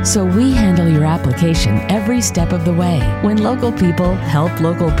community, so we handle your application every step of the way. When local people help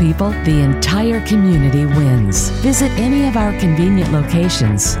local people, the entire community wins. Visit any of our convenient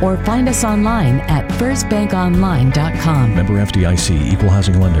locations or find us online at firstbankonline.com. Member FDIC, Equal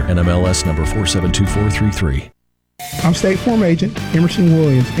Housing Lender, NMLS number 472433. I'm State Farm Agent Emerson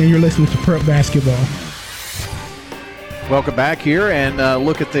Williams, and you're listening to Prep Basketball. Welcome back here and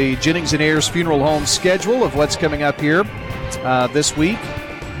look at the Jennings and Ayers Funeral Home schedule of what's coming up here this week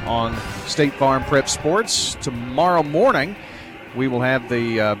on State Farm Prep Sports. Tomorrow morning, we will have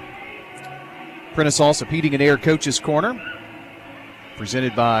the Prentice Allsup Heating and Air Coaches Corner,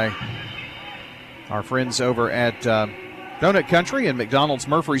 presented by our friends over at Donut Country and McDonald's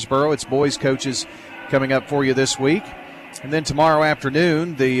Murfreesboro. It's boys coaches coming up for you this week. And then tomorrow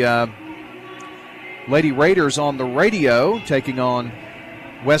afternoon, the Lady Raiders on the radio taking on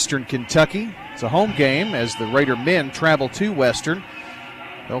Western Kentucky. It's a home game as the Raider men travel to Western.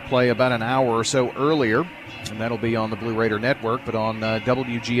 They'll play about an hour or so earlier, and that'll be on the Blue Raider Network. But on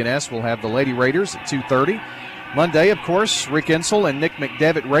WGNS, we'll have the Lady Raiders at 2:30. Monday, of course, Rick Insel and Nick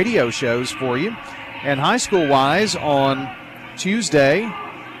McDevitt radio shows for you. And high school-wise, on Tuesday,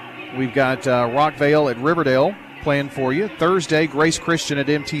 we've got Rockvale at Riverdale playing for you. Thursday, Grace Christian at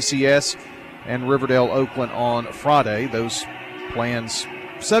MTCS and Riverdale Oakland on Friday. Those plans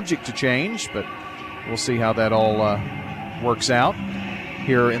subject to change, but we'll see how that all works out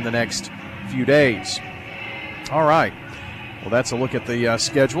here in the next few days. All right. Well, that's a look at the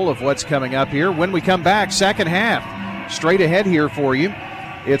schedule of what's coming up here. When we come back, second half, straight ahead here for you.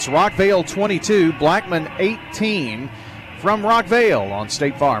 It's Rockvale 22, Blackman 18. From Rockvale on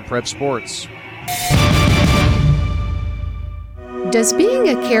State Farm Prep Sports. Does being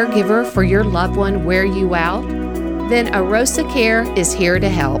a caregiver for your loved one wear you out? Then Arosa Care is here to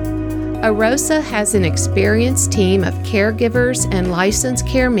help. Arosa has an experienced team of caregivers and licensed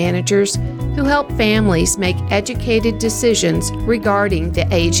care managers who help families make educated decisions regarding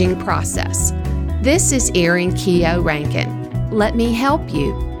the aging process. This is Erin Keogh Rankin. Let me help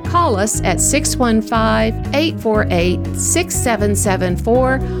you. Call us at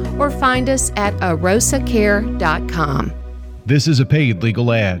 615-848-6774 or find us at arosacare.com. This is a paid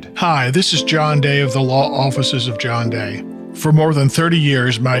legal ad. Hi, this is John Day of the Law Offices of John Day. For more than 30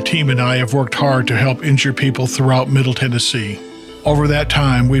 years, my team and I have worked hard to help injured people throughout Middle Tennessee. Over that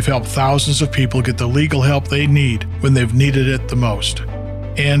time, we've helped thousands of people get the legal help they need when they've needed it the most.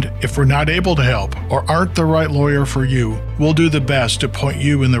 And if we're not able to help or aren't the right lawyer for you, we'll do the best to point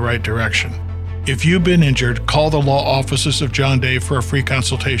you in the right direction. If you've been injured, call the Law Offices of John Day for a free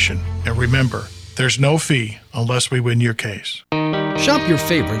consultation. And remember, there's no fee unless we win your case. Shop your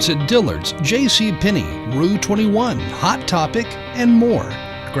favorites at Dillard's, JCPenney, Rue 21, Hot Topic, and more.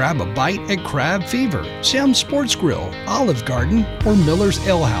 Grab a bite at Crab Fever, Sam's Sports Grill, Olive Garden, or Miller's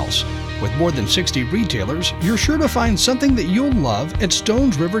Ale House. With more than 60 retailers, you're sure to find something that you'll love at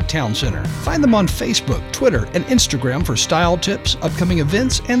Stones River Town Center. Find them on Facebook, Twitter, and Instagram for style tips, upcoming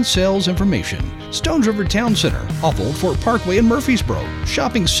events, and sales information. Stones River Town Center, off Old Fort Parkway in Murfreesboro.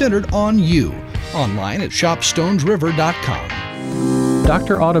 Shopping centered on you. Online at shopstonesriver.com.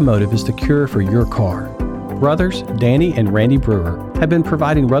 Dr. Automotive is the cure for your car. Brothers Danny and Randy Brewer have been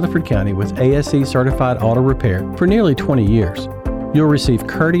providing Rutherford County with ASE certified auto repair for nearly 20 years. You'll receive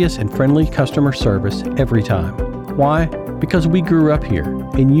courteous and friendly customer service every time. Why? Because we grew up here,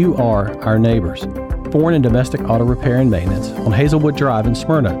 and you are our neighbors. Foreign and domestic auto repair and maintenance on Hazelwood Drive in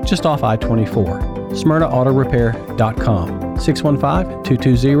Smyrna, just off I-24. SmyrnaAutorepair.com,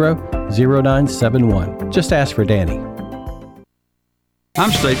 615-220-0971. Just ask for Danny.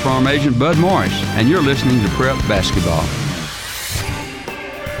 I'm State Farm Agent Bud Morris, and you're listening to Prep Basketball.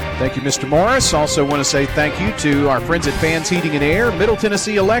 Thank you, Mr. Morris. Also want to say thank you to our friends at Fans Heating and Air, Middle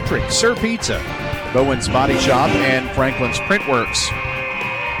Tennessee Electric, Sir Pizza, Bowen's Body Shop, and Franklin's Printworks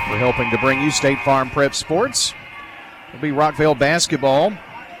for helping to bring you State Farm Prep Sports. It'll be Rockvale basketball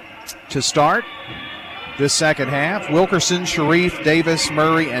to start this second half. Wilkerson, Sharif, Davis,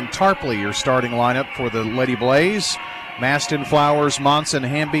 Murray, and Tarpley, your starting lineup for the Lady Blaze. Maston, Flowers, Monson,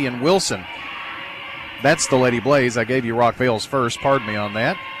 Hamby, and Wilson. That's the Lady Blaze. I gave you Rockvale's first. Pardon me on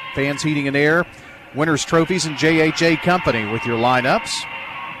that. Fans Heating and Air, Winners Trophies, and JHA Company with your lineups.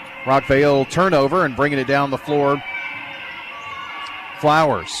 Rockvale turnover and bringing it down the floor.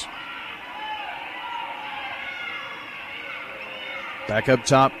 Flowers. Back up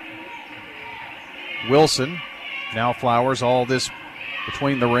top. Wilson. Now Flowers, all this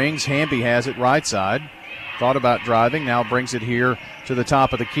between the rings. Hamby has it right side. Thought about driving, now brings it here to the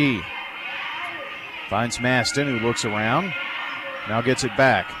top of the key. Finds Maston, who looks around. Now gets it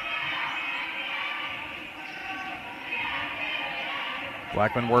back.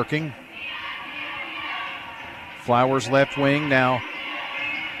 Blackman working. Flowers left wing. Now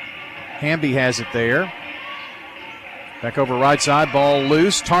Hamby has it there. Back over right side. Ball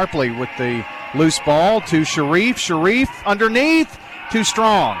loose. Tarpley with the loose ball to Sharif. Sharif underneath. Too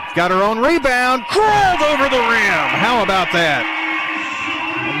strong. Got her own rebound. Crawled over the rim. How about that?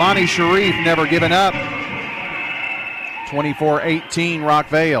 Amani Sharif never giving up. 24-18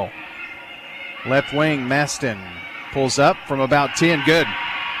 Rockvale. Left wing, Maston pulls up from about 10. Good.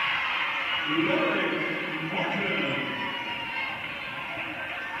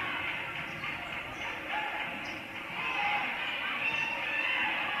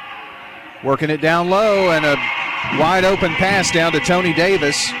 Working it down low and a wide open pass down to Tony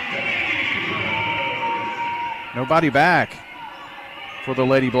Davis. Nobody back for the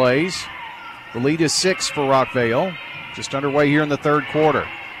Lady Blaze. The lead is 6 for Rockvale. Just underway here in the third quarter.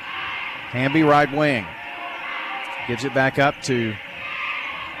 Hamby right wing. Gives it back up to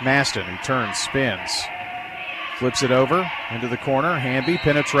Maston, who turns, spins. Flips it over into the corner. Hamby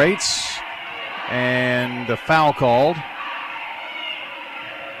penetrates. And a foul called.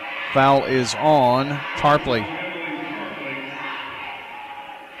 Foul is on Tarpley.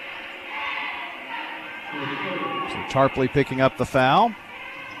 So Tarpley picking up the foul.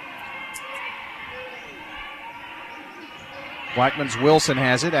 Blackman's Wilson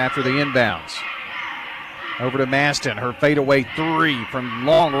has it after the inbounds. Over to Maston. Her fadeaway three from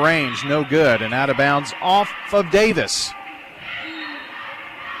long range, no good. And out of bounds off of Davis.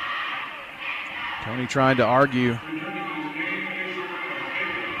 Tony trying to argue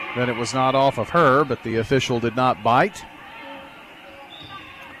that it was not off of her, but the official did not bite.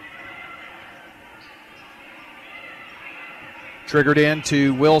 Triggered in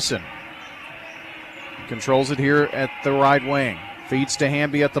to Wilson. Controls it here at the right wing. Feeds to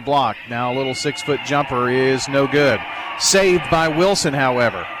Hamby at the block. Now a little 6-foot jumper is no good. Saved by Wilson,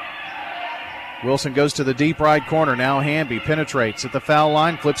 however. Wilson goes to the deep right corner. Now Hamby penetrates at the foul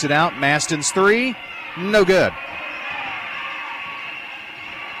line. Flips it out. Maston's three. No good.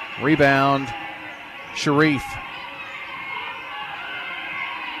 Rebound, Sharif.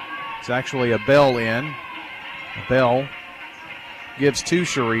 It's actually Abell in. Abell gives to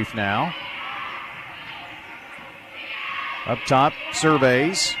Sharif now. Up top,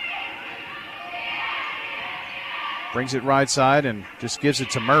 surveys. Brings it right side and just gives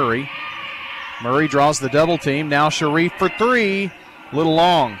it to Murray. Murray draws the double team. Now Sharif for three. Little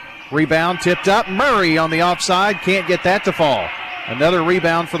long. Rebound tipped up. Murray on the offside. Can't get that to fall. Another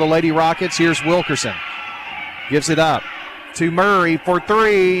rebound for the Lady Rockets. Here's Wilkerson. Gives it up to Murray for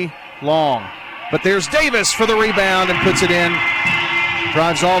three. Long. But there's Davis for the rebound and puts it in.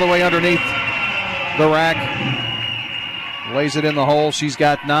 Drives all the way underneath the rack. Lays it in the hole. She's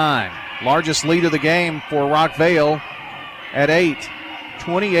got 9. Largest lead of the game for Rockvale at 8.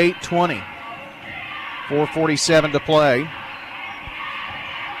 28-20. 4:47 to play.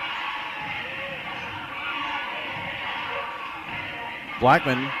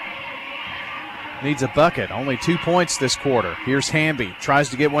 Blackman needs a bucket. Only 2 points this quarter. Here's Hamby. Tries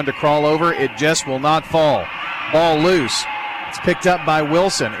to get one to crawl over. It just will not fall. Ball loose. It's picked up by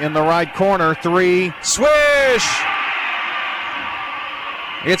Wilson in the right corner. 3. Swish!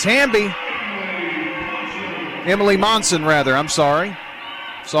 It's Hamby. Emily Monson, rather. I'm sorry.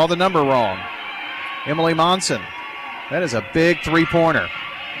 Saw the number wrong. Emily Monson. That is a big three-pointer.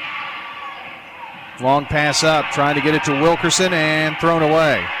 Long pass up, trying to get it to Wilkerson and thrown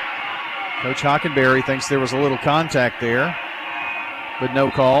away. Coach Hockenberry thinks there was a little contact there, but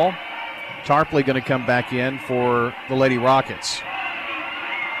no call. Tarpley going to come back in for the Lady Rockets.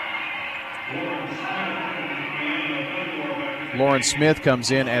 Lauren Smith comes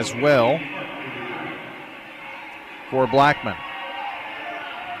in as well for Blackman.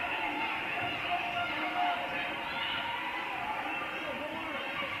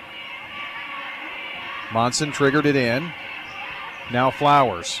 Monson triggered it in. Now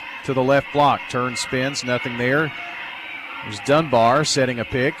Flowers to the left block. Turn, spins, nothing there. There's Dunbar setting a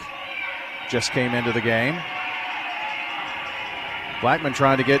pick. Just came into the game. Blackman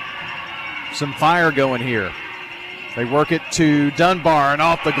trying to get some fire going here. They work it to Dunbar and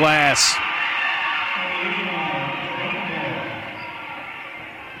off the glass.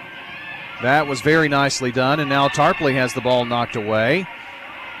 That was very nicely done, and now Tarpley has the ball knocked away.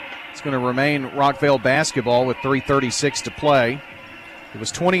 It's going to remain Rockvale basketball with 3:36 to play. It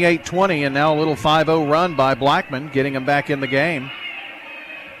was 28-20, and now a little 5-0 run by Blackman, getting them back in the game.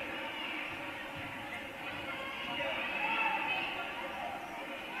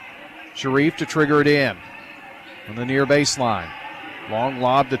 Sharif to trigger it in on the near baseline. Long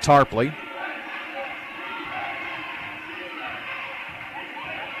lob to Tarpley.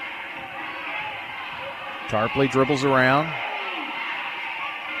 Tarpley dribbles around.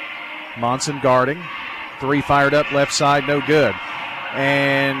 Monson guarding. 3 fired up left side, no good.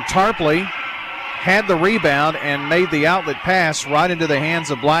 And Tarpley had the rebound and made the outlet pass right into the hands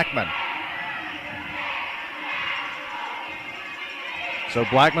of Blackman. So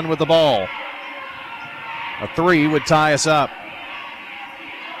Blackman with the ball. A 3 would tie us up.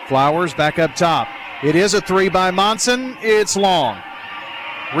 Flowers back up top. It is a 3 by Monson. It's long.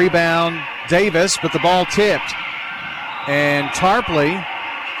 Rebound Davis, but the ball tipped. And Tarpley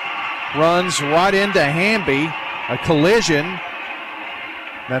runs right into Hamby. A collision.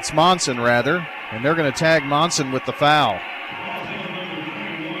 That's Monson, rather. And they're going to tag Monson with the foul.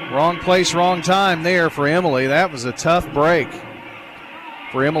 Wrong place, wrong time there for Emily. That was a tough break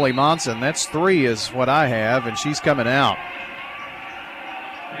for Emily Monson. That's 3 is what I have, and she's coming out.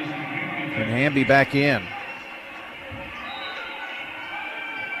 And Hamby back in.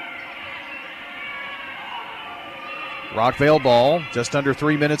 Rockvale ball, just under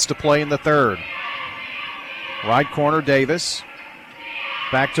 3 minutes to play in the third. Right corner, Davis.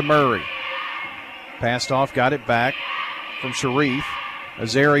 Back to Murray. Passed off, got it back from Sharif.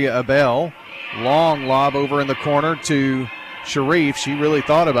 Azaria Abell. Long lob over in the corner to Sharif. She really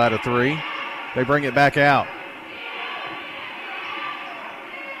thought about a 3. They bring it back out.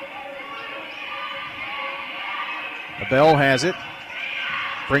 Abell has it.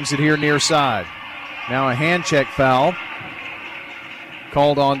 Brings it here near side. Now a hand check foul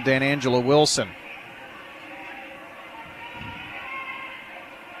called on Danangela Wilson.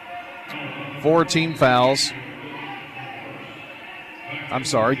 4 team fouls. I'm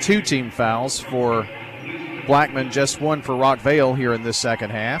sorry, 2 team fouls for Blackman, just 1 for Rockvale here in this second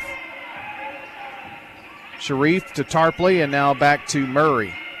half. Sharif to Tarpley, and now back to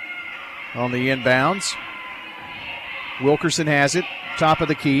Murray on the inbounds. Wilkerson has it, top of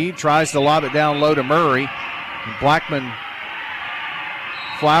the key, tries to lob it down low to Murray. And Blackman,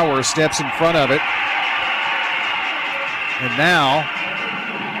 Flowers steps in front of it. And now,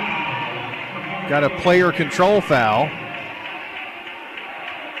 got a player control foul.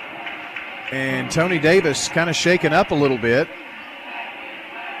 And Tony Davis kind of shaken up a little bit.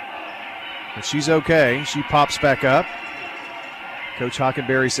 But she's okay. She pops back up. Coach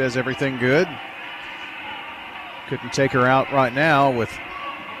Hockenberry says everything good. Couldn't take her out right now with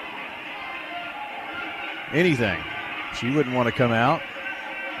anything. She wouldn't want to come out.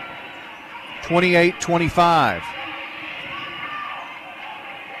 28-25.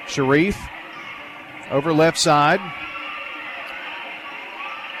 Sharif over left side.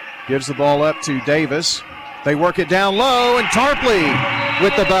 Gives the ball up to Davis. They work it down low, and Tarpley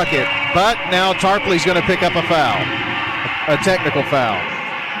with the bucket. But now Tarpley's going to pick up a foul, a technical foul.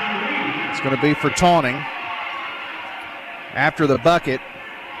 It's going to be for taunting after the bucket.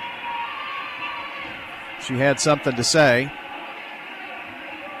 She had something to say.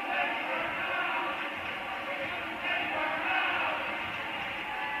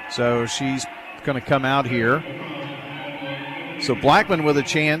 So she's going to come out here. So Blackman with a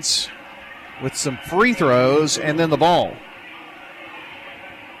chance with some free throws and then the ball.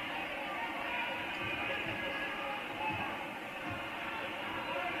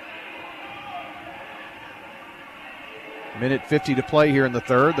 Minute 50 to play here in the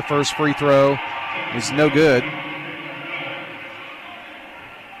third. The first free throw is no good.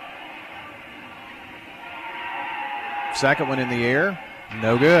 Second one in the air,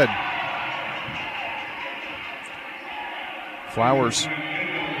 no good. Flowers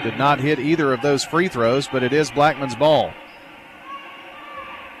did not hit either of those free throws, but it is Blackman's ball.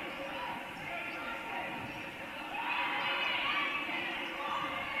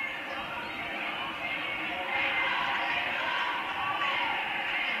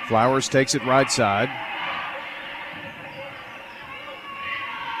 Flowers takes it right side.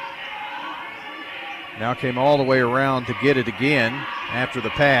 Now came all the way around to get it again after the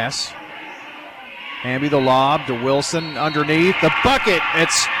pass. Hamby the lob to Wilson underneath. The bucket.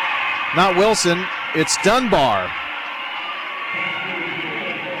 It's not Wilson. It's Dunbar.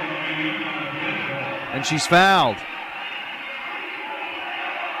 And she's fouled.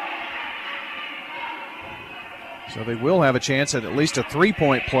 So they will have a chance at least a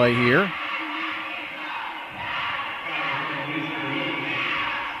three-point play here.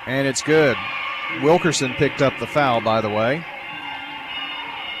 And it's good. Wilkerson picked up the foul, by the way.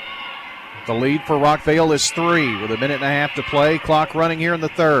 The lead for Rockvale is 3 with a minute and a half to play. Clock running here in the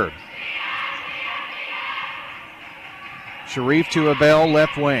third. Sharif to Abel,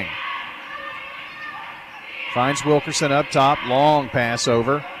 left wing. Finds Wilkerson up top. Long pass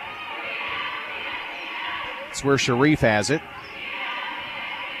over. That's where Sharif has it.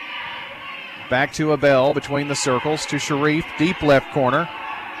 Back to Abel between the circles to Sharif. Deep left corner.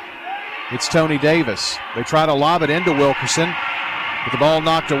 It's Tony Davis. They try to lob it into Wilkerson, but the ball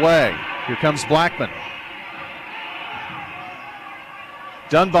knocked away. Here comes Blackman.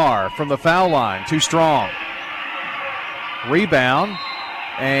 Dunbar from the foul line, too strong. Rebound,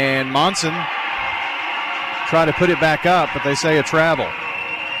 and Monson try to put it back up, but they say a travel.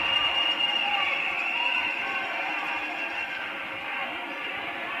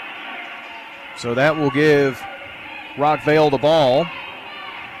 So that will give Rockvale the ball.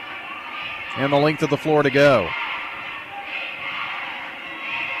 And the length of the floor to go.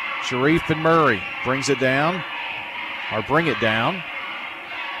 Sharif and Murray brings it down, or bring it down.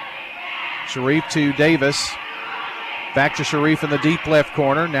 Sharif to Davis. Back to Sharif in the deep left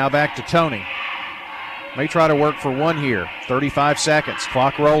corner. Now back to Tony. May try to work for one here. 35 seconds.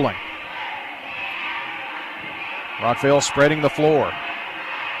 Clock rolling. Rockvale spreading the floor.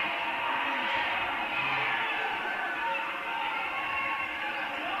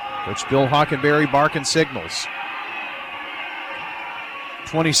 Coach Bill Hockenberry barking signals.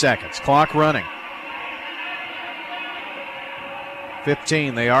 20 seconds. Clock running.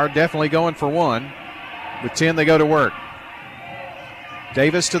 15. They are definitely going for one. With 10, they go to work.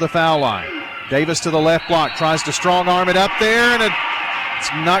 Davis to the foul line. Davis to the left block. Tries to strong arm it up there, and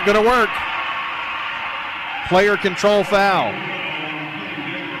it's not going to work. Player control foul.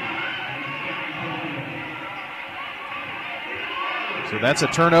 So that's a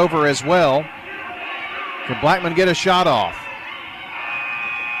turnover as well. Can Blackman get a shot off?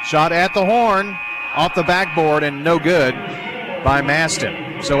 Shot at the horn, off the backboard, and no good by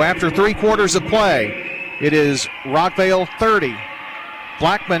Maston. So after 3 quarters of play, it is Rockvale 30,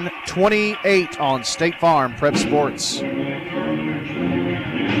 Blackman 28 on State Farm Prep Sports.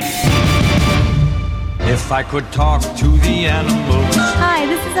 If I could talk to the animals. Hi,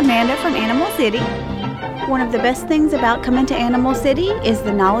 this is Amanda from Animal City. One of the best things about coming to Animal City is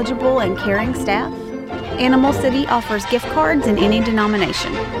the knowledgeable and caring staff. Animal City offers gift cards in any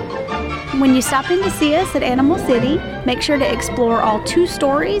denomination. When you stop in to see us at Animal City, make sure to explore all 2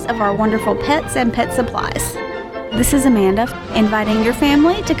 stories of our wonderful pets and pet supplies. This is Amanda, inviting your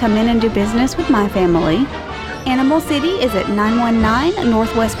family to come in and do business with my family. Animal City is at 919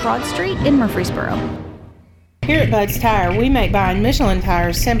 Northwest Broad Street in Murfreesboro. Here at Bud's Tire, we make buying Michelin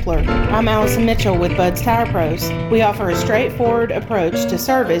tires simpler. I'm Allison Mitchell with Bud's Tire Pros. We offer a straightforward approach to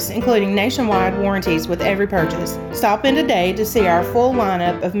service, including nationwide warranties with every purchase. Stop in today to see our full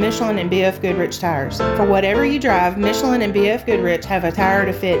lineup of Michelin and BF Goodrich tires. For whatever you drive, Michelin and BF Goodrich have a tire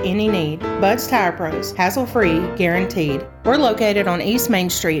to fit any need. Bud's Tire Pros, hassle-free, guaranteed. We're located on East Main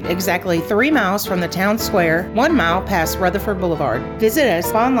Street, exactly 3 miles from the town square, 1 mile past Rutherford Boulevard. Visit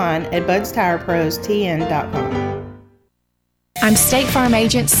us online at budstirepros.tn.com. I'm State Farm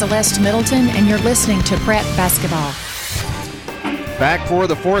Agent Celeste Middleton, and you're listening to Prep Basketball. Back for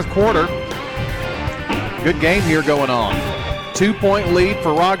the 4th quarter. Good game here going on. 2-point lead for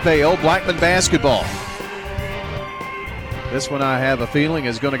Rockvale, Blackman basketball. This one, I have a feeling,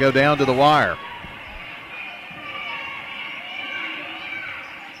 is going to go down to the wire.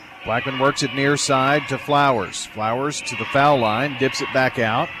 Blackman works it near side to Flowers. Flowers to the foul line, dips it back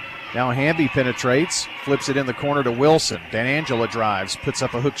out. Now Hamby penetrates, flips it in the corner to Wilson. Dan Angela drives, puts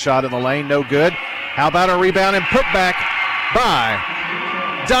up a hook shot in the lane, no good. How about a rebound and put back by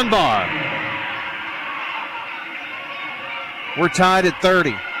Dunbar? We're tied at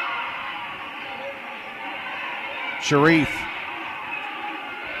 30. Sharif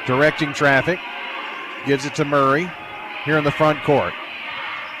directing traffic, gives it to Murray here in the front court.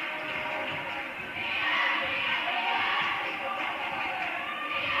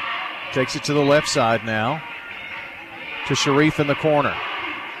 Takes it to the left side now to Sharif in the corner.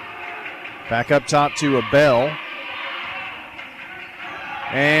 Back up top to Abell.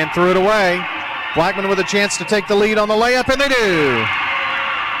 And threw it away. Blackman with a chance to take the lead on the layup, and they do.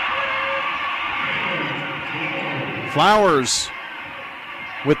 Flowers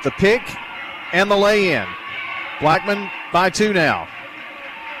with the pick and the lay-in. Blackman by 2 now.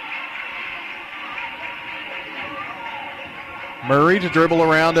 Murray to dribble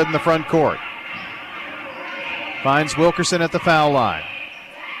around in the front court. Finds Wilkerson at the foul line.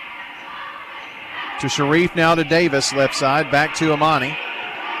 To Sharif, now to Davis, left side, back to Amani.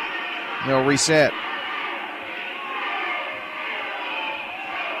 They'll reset.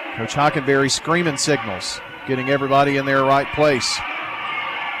 Coach Hockenberry screaming signals, getting everybody in their right place.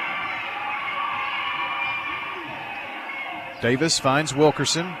 Davis finds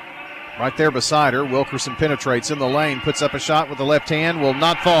Wilkerson. Right there beside her. Wilkerson penetrates in the lane, puts up a shot with the left hand, will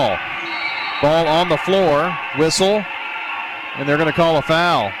not fall. Ball on the floor, whistle, and they're going to call a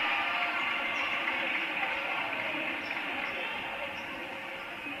foul.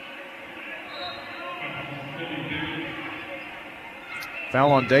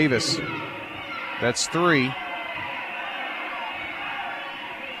 Foul on Davis. That's 3.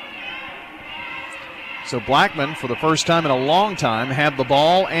 So Blackman, for the first time in a long time, had the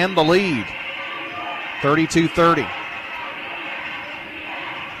ball and the lead. 32-30.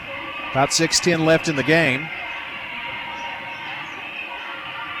 About 6:10 left in the game.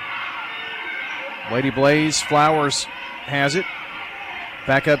 Lady Blaze, Flowers has it.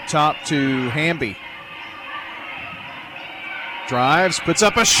 Back up top to Hamby. Drives, puts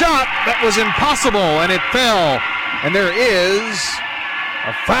up a shot that was impossible, and it fell. And there is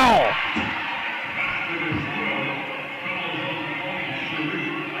a foul.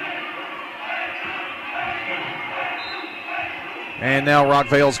 And now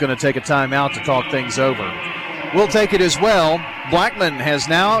Rockvale's going to take a timeout to talk things over. We'll take it as well. Blackman has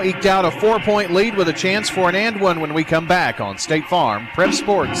now eked out a 4-point lead with a chance for an and one when we come back on State Farm Prep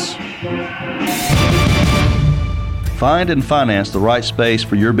Sports. Find and finance the right space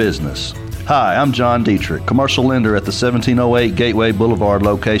for your business. Hi, I'm John Dietrich, commercial lender at the 1708 Gateway Boulevard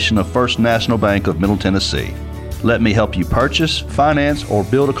location of First National Bank of Middle Tennessee. Let me help you purchase, finance, or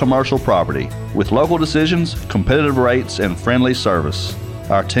build a commercial property with local decisions, competitive rates, and friendly service.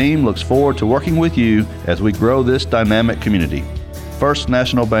 Our team looks forward to working with you as we grow this dynamic community. First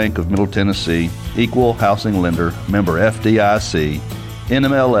National Bank of Middle Tennessee, Equal Housing Lender, member FDIC,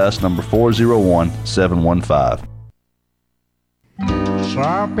 NMLS number 401715.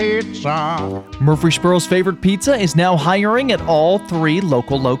 Pizza. Murfreesboro's favorite pizza is now hiring at all 3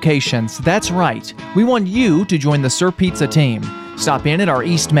 local locations. That's right. We want you to join the Sir Pizza team. Stop in at our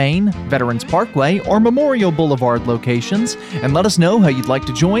East Main, Veterans Parkway, or Memorial Boulevard locations and let us know how you'd like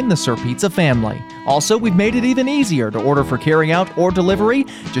to join the Sir Pizza family. Also, we've made it even easier to order for carryout or delivery.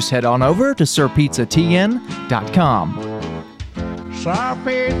 Just head on over to sirpizzatn.com. Sir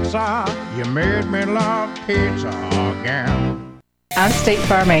Pizza, you made me love pizza again. I'm State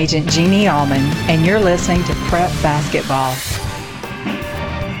Farm Agent Jeannie Allman, and you're listening to Prep Basketball.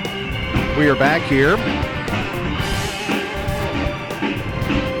 We are back here.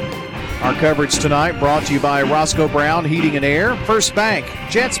 Our coverage tonight brought to you by Roscoe Brown Heating and Air, First Bank,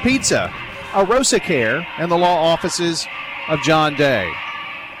 Jets Pizza, Arosa Care, and the law offices of John Day.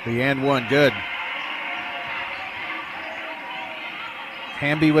 The and one good.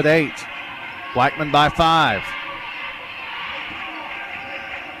 Hamby with 8. Blackman by 5.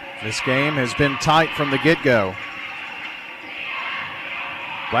 This game has been tight from the get-go.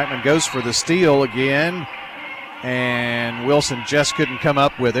 Blackman goes for the steal again, and Wilson just couldn't come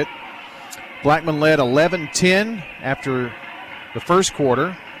up with it. Blackman led 11-10 after the first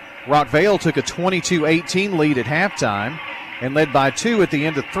quarter. Rockvale took a 22-18 lead at halftime and led by 2 at the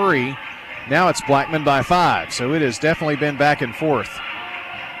end of 3. Now it's Blackman by 5, so it has definitely been back and forth.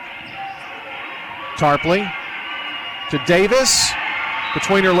 Tarpley to Davis,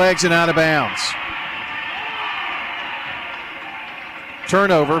 between her legs and out of bounds.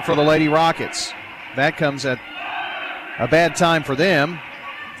 Turnover for the Lady Rockets. That comes at a bad time for them.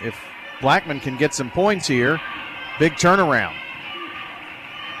 If Blackman can get some points here, big turnaround.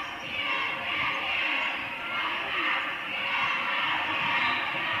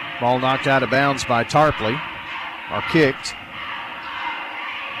 Ball knocked out of bounds by Tarpley, or kicked.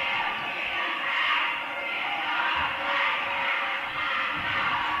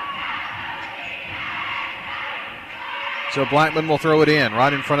 So Blackman will throw it in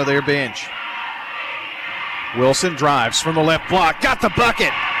right in front of their bench. Wilson drives from the left block. Got the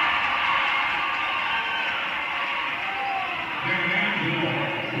bucket.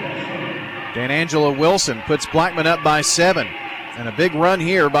 DanAngela Wilson puts Blackman up by 7. And a big run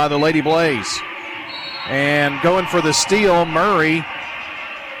here by the Lady Blaze. And going for the steal, Murray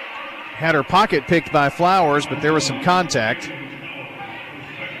had her pocket picked by Flowers, but there was some contact.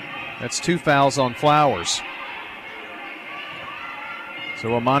 That's 2 fouls on Flowers.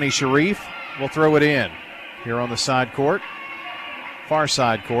 So Amani Sharif will throw it in here on the side court, far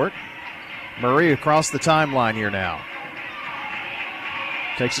side court. Murray across the timeline here now.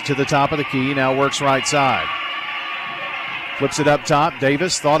 Takes it to the top of the key, now works right side. Flips it up top.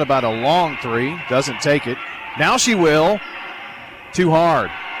 Davis thought about a long 3, doesn't take it. Now she will. Too hard.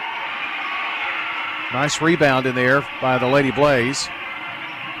 Nice rebound in there by the Lady Blaze.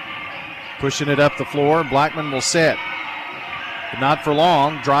 Pushing it up the floor. Blackman will set. But not for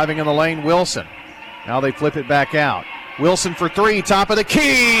long. Driving in the lane, Wilson. Now they flip it back out. Wilson for 3, top of the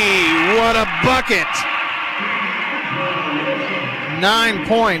key. What a bucket. 9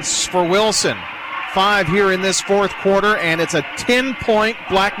 points for Wilson. 5 here in this fourth quarter, and it's a 10-point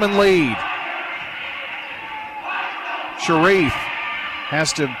Blackman lead. Sharif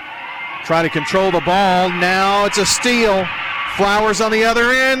has to try to control the ball. Now it's a steal. Flowers on the other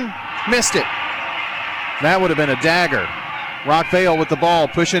end. Missed it. That would have been a dagger. Rockvale with the ball,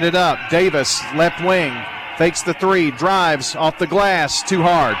 pushing it up. Davis, left wing, fakes the 3, drives off the glass, too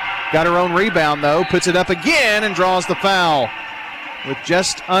hard. Got her own rebound, though, puts it up again and draws the foul with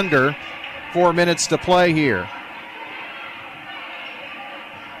just under 4 minutes to play here.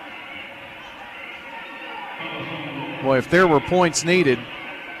 Boy, if there were points needed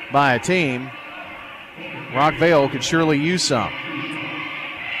by a team, Rockvale could surely use some.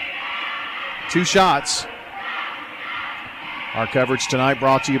 2 shots. Our coverage tonight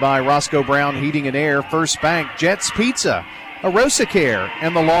brought to you by Roscoe Brown Heating and Air, First Bank, Jets Pizza, Arosa Care,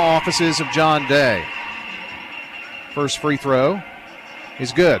 and the law offices of John Day. First free throw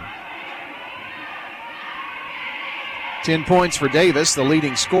is good. 10 points for Davis, the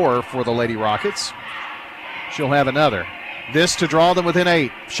leading scorer for the Lady Rockets. She'll have another. This to draw them within 8.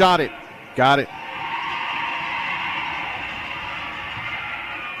 Shot it. Got it.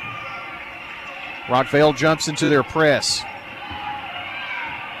 Rockvale jumps into their press.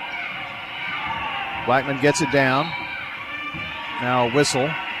 Blackman gets it down. Now a whistle.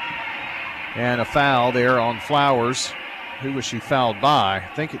 And a foul there on Flowers. Who was she fouled by?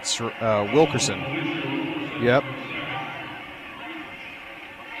 I think it's Wilkerson. Yep.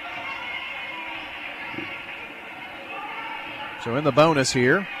 So in the bonus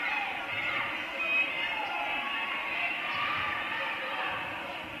here.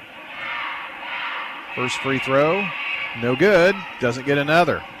 First free throw, no good. Doesn't get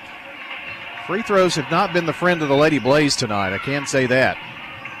another. Free throws have not been the friend of the Lady Blaze tonight, I can say that.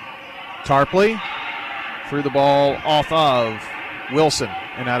 Tarpley threw the ball off of Wilson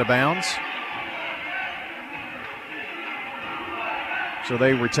and out of bounds. So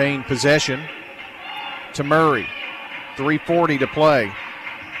they retain possession to Murray. 3:40 to play.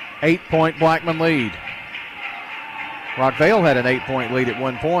 8-point Blackman lead. Rockvale had an 8-point lead at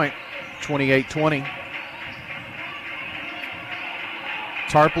one point, 28-20.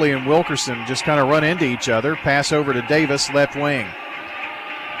 Tarpley and Wilkerson just kind of run into each other. Pass over to Davis, left wing.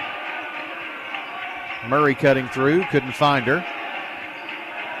 Murray cutting through, couldn't find her.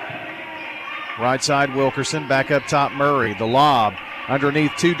 Right side Wilkerson, back up top Murray. The lob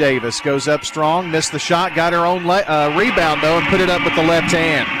underneath to Davis, goes up strong, missed the shot, got her own rebound though and put it up with the left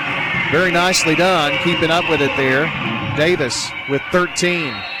hand. Very nicely done, keeping up with it there. Davis with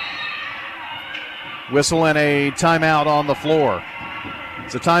 13. Whistle and a timeout on the floor.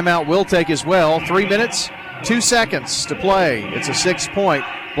 It's a timeout we'll take as well. 3 minutes, 2 seconds to play. It's a 6-point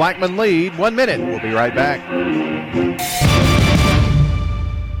Blackman lead. 1 minute. We'll be right back.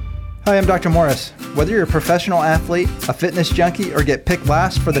 Hi, I'm Dr. Morris. Whether you're a professional athlete, a fitness junkie, or get picked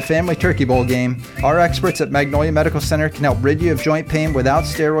last for the family turkey bowl game, our experts at Magnolia Medical Center can help rid you of joint pain without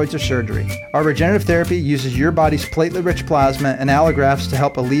steroids or surgery. Our regenerative therapy uses your body's platelet-rich plasma and allografts to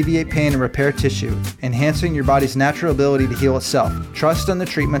help alleviate pain and repair tissue, enhancing your body's natural ability to heal itself. Trust in the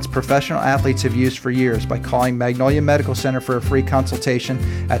treatments professional athletes have used for years by calling Magnolia Medical Center for a free consultation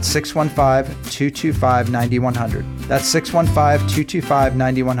at 615-225-9100. That's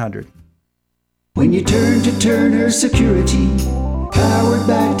 615-225-9100. When you turn to Turner Security, powered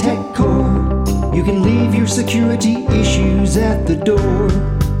by TechCore, you can leave your security issues at the door.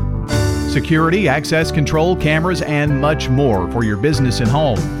 Security, access control, cameras, and much more for your business and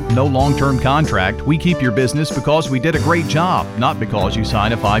home. No long-term contract. We keep your business because we did a great job, not because you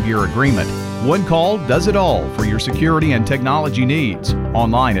signed a 5-year agreement. One call does it all for your security and technology needs.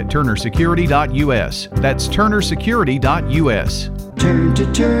 Online at turnersecurity.us. That's turnersecurity.us. Turn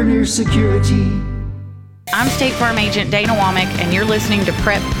to Turner Security. I'm State Farm Agent Dana Womack, and you're listening to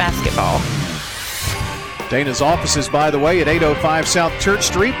Prep Basketball. Dana's office is, by the way, at 805 South Church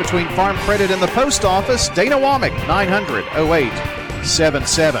Street between Farm Credit and the Post Office. Dana Womack,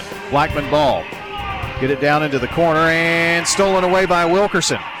 900-0877. Blackman ball. Get it down into the corner and stolen away by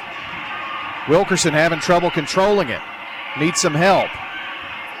Wilkerson. Wilkerson having trouble controlling it. Needs some help.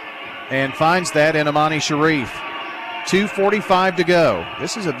 And finds that in Amani Sharif. 2:45 to go.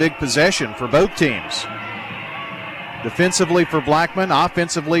 This is a big possession for both teams. Defensively for Blackman,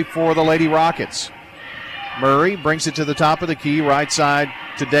 offensively for the Lady Rockets. Murray brings it to the top of the key, right side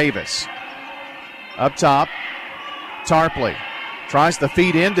to Davis. Up top, Tarpley tries to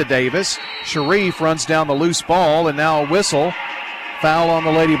feed into Davis. Sharif runs down the loose ball, and now a whistle. Foul on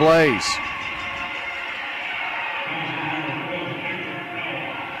the Lady Blaze.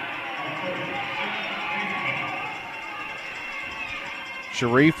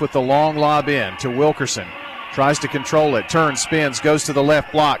 Sharif with the long lob in to Wilkerson. Tries to control it, turns, spins, goes to the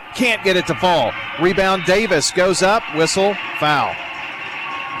left block. Can't get it to fall. Rebound, Davis goes up, whistle, foul.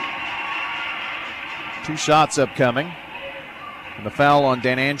 2 shots upcoming. And the foul on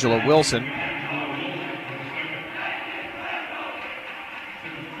Danangela Wilson.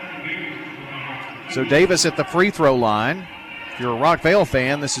 So Davis at the free throw line. If you're a Rockvale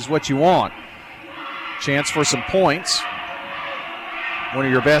fan, this is what you want. Chance for some points. One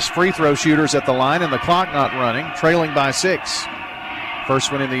of your best free throw shooters at the line, and the clock not running, trailing by 6.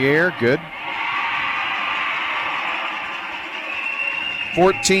 First one in the air, good.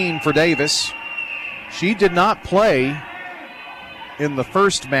 14 for Davis. She did not play in the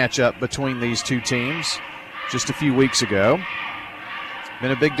first matchup between these two teams just a few weeks ago.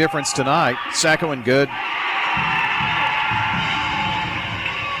 Been a big difference tonight. Second one good.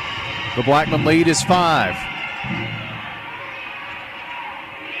 The Blackman lead is 5.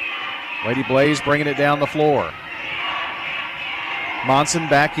 Lady Blaze bringing it down the floor. Monson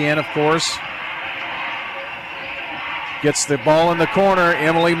back in, of course. Gets the ball in the corner.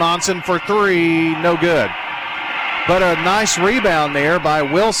 Emily Monson for 3. No good. But a nice rebound there by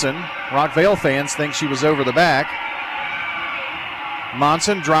Wilson. Rockvale fans think she was over the back.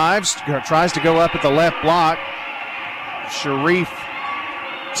 Monson drives, tries to go up at the left block. Sharif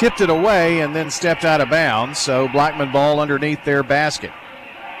tipped it away and then stepped out of bounds. So Blackman ball underneath their basket.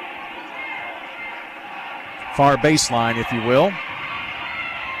 Far baseline, if you will.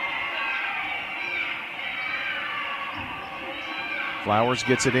 Flowers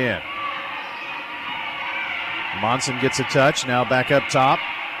gets it in. Monson gets a touch, now back up top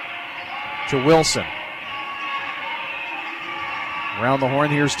to Wilson. Around the horn,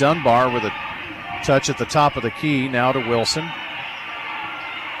 here's Dunbar with a touch at the top of the key, now to Wilson.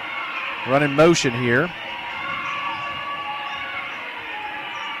 Running motion here.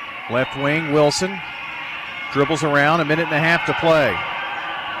 Left wing, Wilson. Dribbles around, 1.5 minutes to play.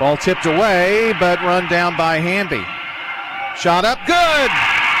 Ball tipped away, but run down by Hamby. Shot up, good!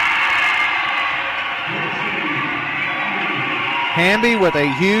 Hamby with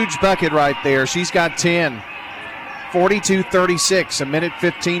a huge bucket right there. She's got 10. 42-36, a minute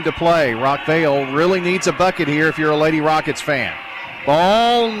 15 to play. Rockvale really needs a bucket here if you're a Lady Rockets fan.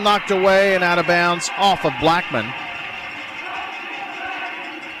 Ball knocked away and out of bounds off of Blackman.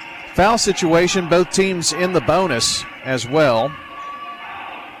 Foul situation, both teams in the bonus as well.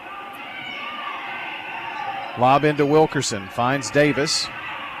 Lob into Wilkerson, finds Davis.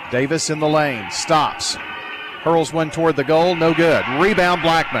 Davis in the lane, stops. Hurls one toward the goal, no good. Rebound,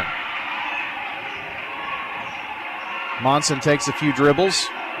 Blackman. Monson takes a few dribbles,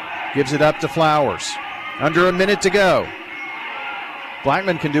 gives it up to Flowers. Under a minute to go.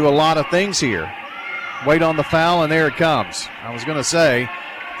 Blackman can do a lot of things here. Wait on the foul, and there it comes. I was going to say,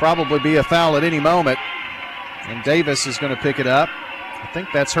 probably be a foul at any moment. And Davis is going to pick it up. I think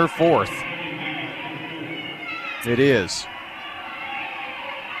that's her fourth. It is.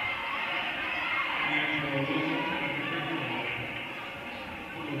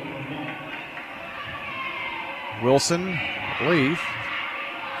 Wilson, I believe.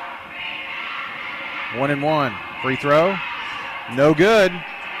 1-1. Free throw. No good.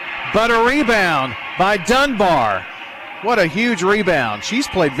 But a rebound by Dunbar. What a huge rebound. She's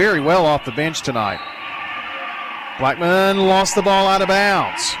played very well off the bench tonight. Blackman lost the ball out of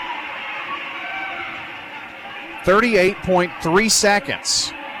bounds. 38.3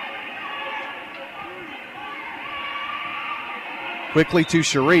 seconds. Quickly to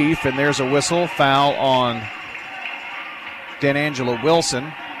Sharif, and there's a whistle. Foul on DeAngelo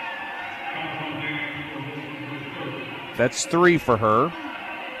Wilson. That's 3 for her.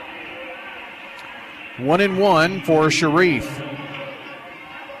 1-1 for Sharif.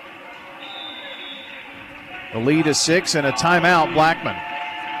 The lead is 6 and a timeout, Blackman.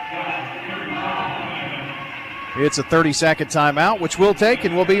 It's a 30-second timeout, which we'll take,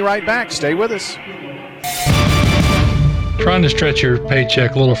 and we'll be right back. Stay with us. Trying to stretch your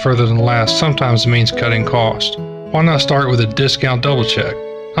paycheck a little further than last sometimes means cutting costs. Why not start with a discount double check?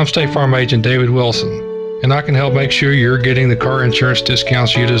 I'm State Farm Agent David Wilson, and I can help make sure you're getting the car insurance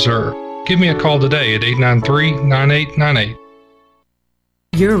discounts you deserve. Give me a call today at 893-9898.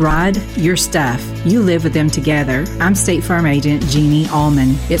 Your ride, your stuff. You live with them together. I'm State Farm Agent Jeannie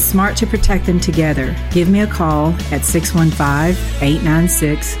Allman. It's smart to protect them together. Give me a call at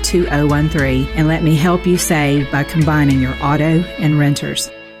 615-896-2013 and let me help you save by combining your auto and renters.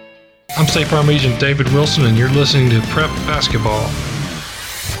 I'm State Farm Agent David Wilson, and you're listening to Prep Basketball.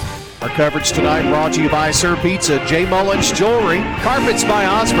 Our coverage tonight brought to you by Sir Pizza, J. Mullins Jewelry, Carpets by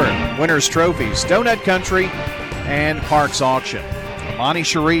Osborne, Winners Trophies, Donut Country, and Parks Auction. Amani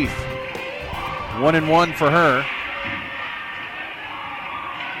Sharif, 1-1 for her.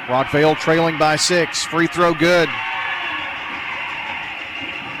 Rockvale trailing by 6. Free throw good.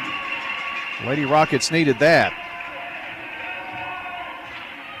 Lady Rockets needed that.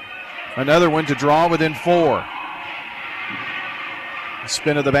 Another one to draw within 4.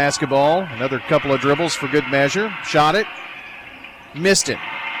 Spin of the basketball. Another couple of dribbles for good measure. Shot it. Missed it.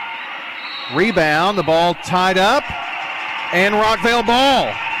 Rebound. The ball tied up. And Rockvale ball.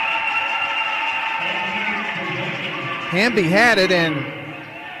 Hamby had it, and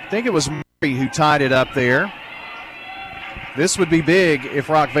I think it was Murray who tied it up there. This would be big if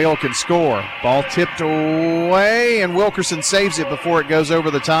Rockvale can score. Ball tipped away, and Wilkerson saves it before it goes over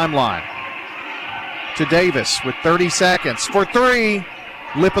the timeline. To Davis with 30 seconds for 3.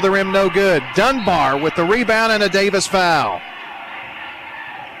 Lip of the rim, no good. Dunbar with the rebound and a Davis foul.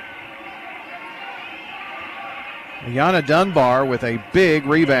 Ayanna Dunbar with a big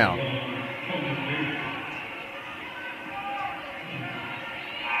rebound.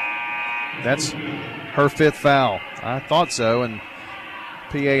 That's her 5th foul. I thought so, and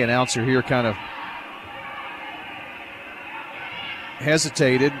PA announcer here kind of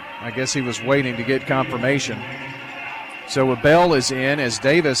hesitated. I guess he was waiting to get confirmation. So a bell is in as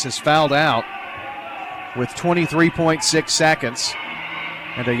Davis is fouled out with 23.6 seconds,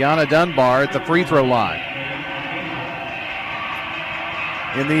 and Ayanna Dunbar at the free throw line.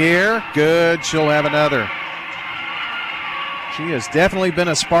 In the air, good. She'll have another. She has definitely been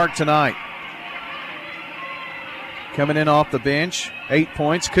a spark tonight. Coming in off the bench, 8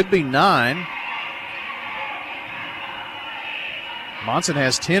 points, could be 9. Monson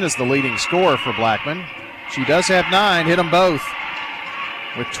has 10 as the leading scorer for Blackman. She does have 9, hit them both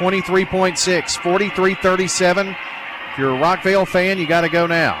with 23.6, 43-37. If you're a Rockvale fan, you got to go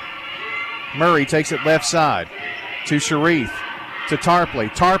now. Murray takes it left side to Sharif, to Tarpley.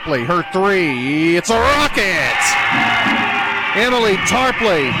 Tarpley, her 3. It's a rocket! Emily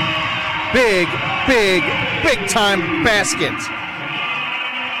Tarpley, big time basket.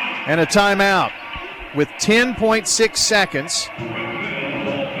 And a timeout. with 10.6 seconds.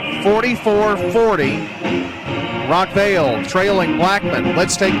 44-40. Rockvale trailing Blackman.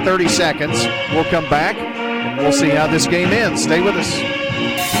 Let's take 30 seconds. We'll come back and we'll see how this game ends. Stay with us.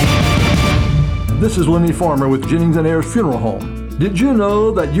 This is Lenny Farmer with Jennings & Ayers Funeral Home. Did you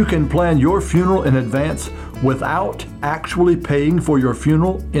know that you can plan your funeral in advance without actually paying for your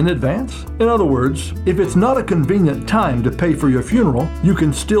funeral in advance? In other words, if it's not a convenient time to pay for your funeral, you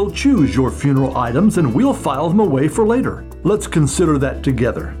can still choose your funeral items and we'll file them away for later. Let's consider that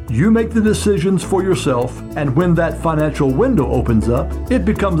together. You make the decisions for yourself, and when that financial window opens up, it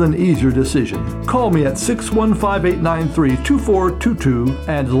becomes an easier decision. Call me at 615-893-2422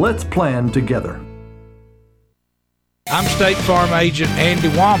 and let's plan together. I'm State Farm Agent Andy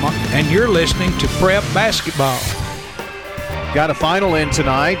Womack, and you're listening to Prep Basketball. Got a final in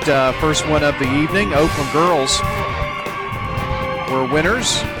tonight. First one of the evening. Oakland girls were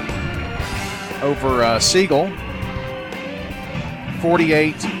winners over Siegel,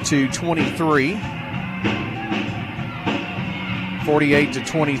 48-23.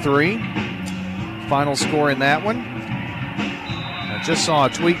 48-23. Final score in that one. Just saw a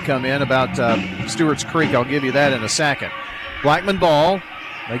tweet come in about Stewart's Creek. I'll give you that in a second. Blackman ball.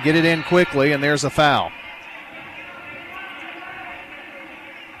 They get it in quickly, and there's a foul.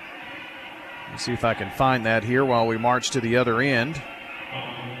 Let's see if I can find that here while we march to the other end.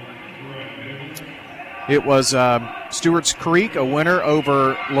 It was Stewart's Creek, a winner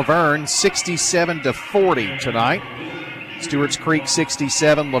over Laverne, 67-40 tonight. Stewart's Creek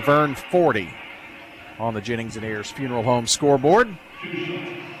 67, Laverne 40 on the Jennings & Ayers Funeral Home scoreboard.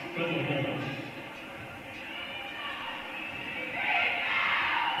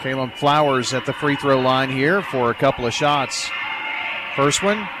 Caleb Flowers at the free throw line here for a couple of shots. First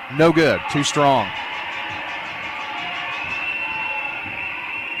one, no good, too strong.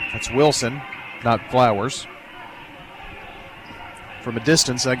 That's Wilson, not Flowers. From a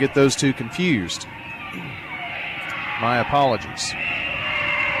distance, I get those two confused. My apologies.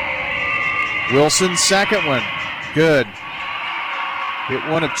 Wilson's second one, good. Hit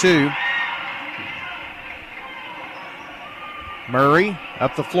one of two. Murray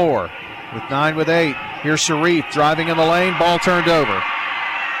up the floor with 9 with 8. Here's Sharif driving in the lane, ball turned over.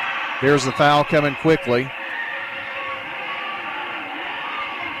 There's the foul coming quickly.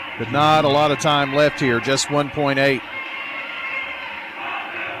 But not a lot of time left here, just 1.8.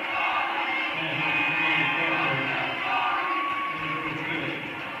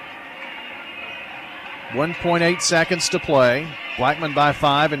 .8 seconds to play. Blackman by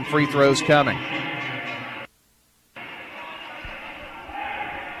 5 and free throws coming.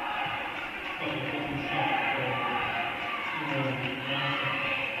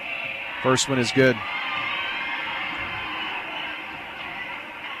 First one is good.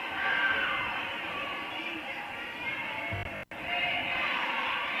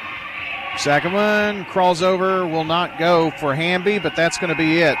 Second one crawls over, will not go for Hamby, but that's going to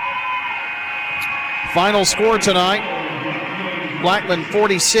be it. Final score tonight, Blackman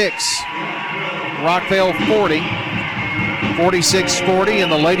 46, Rockvale 40, 46-40,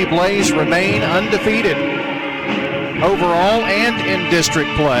 and the Lady Blaze remain undefeated overall and in district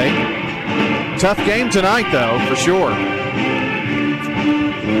play. Tough game tonight, though, for sure.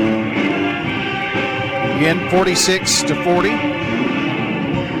 Again,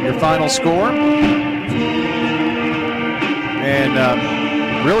 46-40, your final score.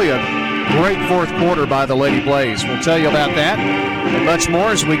 And really a great fourth quarter by the Lady Blaze. We'll tell you about that and much more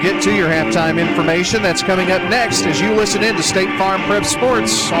as we get to your halftime information. That's coming up next as you listen in to State Farm Prep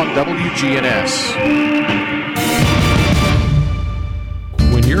Sports on WGNS.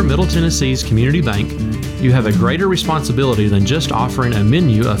 When you're Middle Tennessee's community bank, you have a greater responsibility than just offering a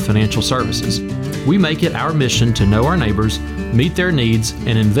menu of financial services. We make it our mission to know our neighbors, meet their needs,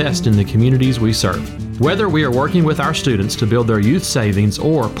 and invest in the communities we serve. Whether we are working with our students to build their youth savings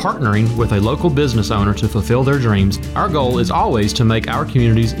or partnering with a local business owner to fulfill their dreams, our goal is always to make our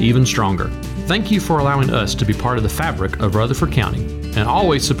communities even stronger. Thank you for allowing us to be part of the fabric of Rutherford County and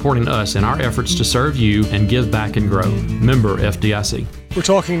always supporting us in our efforts to serve you and give back and grow. Member FDIC. We're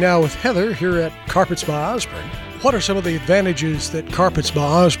talking now with Heather here at Carpets by Osborne. What are some of the advantages that Carpets by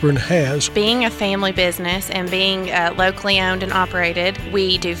Osborne has? Being a family business and being locally owned and operated,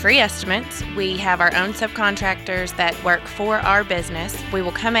 we do free estimates. We have our own subcontractors that work for our business. We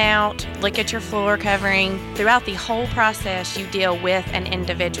will come out, look at your floor covering. Throughout the whole process, you deal with an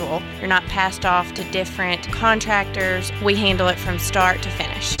individual. You're not passed off to different contractors. We handle it from start to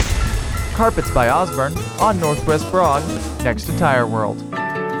finish. Carpets by Osborne on Northwest Broad, next to Tire World.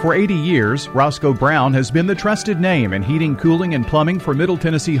 For 80 years, Roscoe Brown has been the trusted name in heating, cooling, and plumbing for Middle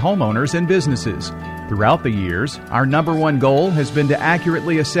Tennessee homeowners and businesses. Throughout the years, our number one goal has been to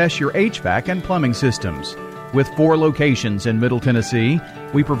accurately assess your HVAC and plumbing systems. With 4 locations in Middle Tennessee,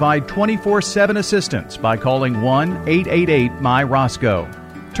 we provide 24/7 assistance by calling 1-888-MY-ROSCOE.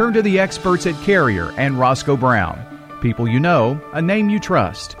 Turn to the experts at Carrier and Roscoe Brown. People you know, a name you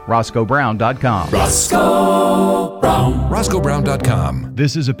trust. RoscoeBrown.com. Roscoe Brown. RoscoeBrown.com.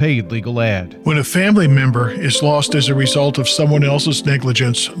 This is a paid legal ad. When a family member is lost as a result of someone else's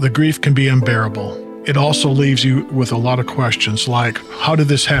negligence, the grief can be unbearable. It also leaves you with a lot of questions like, how did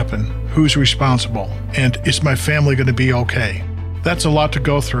this happen? Who's responsible? And is my family going to be okay? That's a lot to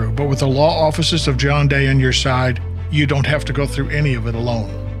go through, but with the law offices of John Day on your side, you don't have to go through any of it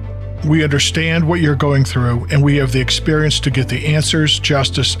alone. We understand what you're going through, and we have the experience to get the answers,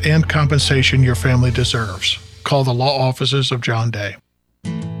 justice, and compensation your family deserves. Call the law offices of John Day.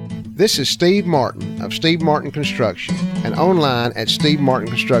 This is Steve Martin of Steve Martin Construction and online at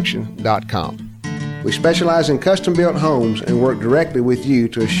stevemartinconstruction.com. We specialize in custom-built homes and work directly with you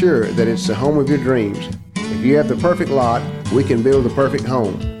to assure that it's the home of your dreams. If you have the perfect lot, we can build the perfect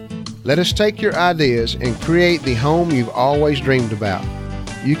home. Let us take your ideas and create the home you've always dreamed about.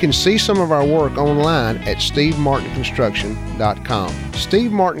 You can see some of our work online at stevemartinconstruction.com.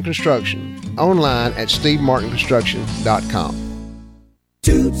 Steve Martin Construction, online at stevemartinconstruction.com.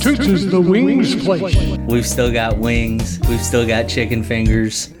 Toots is the wings place. We've still got wings. We've still got chicken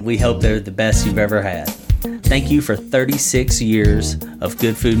fingers. We hope they're the best you've ever had. Thank you for 36 years of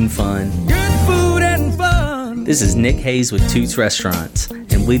good food and fun. Good food and fun. This is Nick Hayes with Toots Restaurants,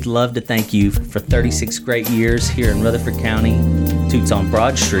 and we'd love to thank you for 36 great years here in Rutherford County. Toots on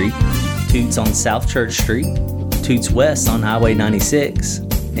Broad Street, Toots on South Church Street, Toots West on Highway 96,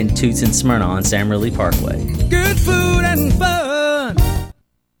 and Toots in Smyrna on Sam Ridley Parkway. Good food and fun.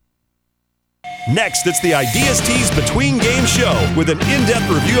 Next, it's the Ideas Tees Between Game Show with an in-depth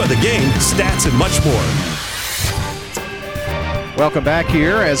review of the game, stats, and much more. Welcome back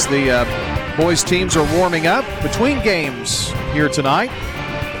here as the boys teams are warming up between games here tonight.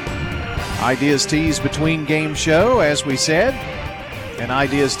 Ideas Tees Between Game Show, as we said. And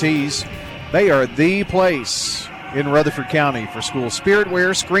Ideas Tees, they are the place in Rutherford County for school spirit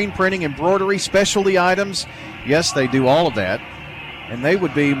wear, screen printing, embroidery, specialty items. Yes, they do all of that. And they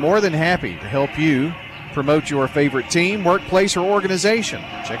would be more than happy to help you promote your favorite team, workplace, or organization.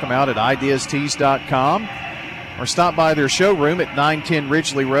 Check them out at ideastees.com or stop by their showroom at 910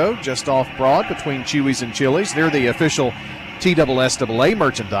 Ridgely Road, just off Broad between Chewy's and Chili's. They're the official TSSAA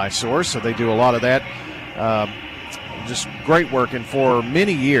merchandise source, so they do a lot of that. Just great work, and for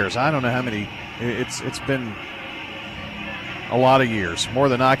many years, I don't know how many, it's been a lot of years, more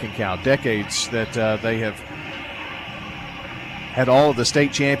than I can count, decades that they have had all of the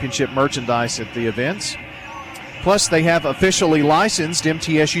state championship merchandise at the events. Plus, they have officially licensed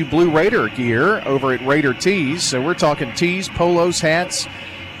MTSU Blue Raider gear over at Raider Tees. So we're talking tees, polos, hats,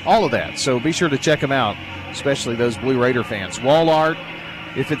 all of that. So be sure to check them out, especially those Blue Raider fans. Wall art,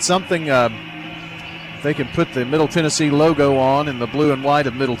 if it's something they can put the Middle Tennessee logo on in the blue and white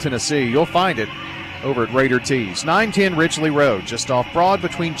of Middle Tennessee, you'll find it over at Raider Tees. 910 Ridgely Road, just off Broad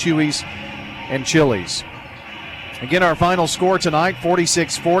between Chewy's and Chili's. Again, our final score tonight,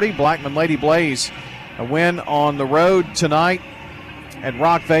 46-40. Blackman Lady Blaze, a win on the road tonight at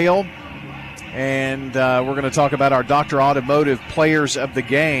Rockvale. And we're going to talk about our Dr. Automotive players of the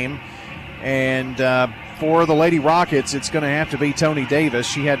game. And for the Lady Rockets, it's going to have to be Tony Davis.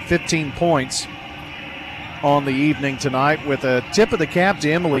 She had 15 points on the evening tonight with a tip of the cap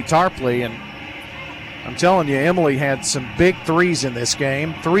to Emily Tarpley. And I'm telling you, Emily had some big threes in this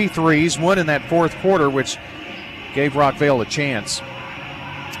game. 3 threes, one in that fourth quarter, which gave Rockvale a chance.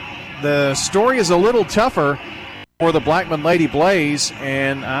 The story is a little tougher for the Blackman Lady Blaze,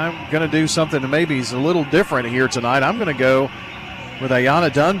 and I'm going to do something that maybe is a little different here tonight. I'm going to go with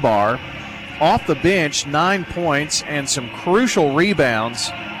Ayana Dunbar. Off the bench, 9 points and some crucial rebounds,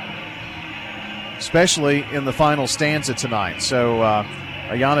 especially in the final stanza tonight. So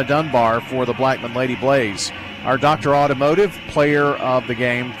Ayana Dunbar for the Blackman Lady Blaze. Our Dr. Automotive player of the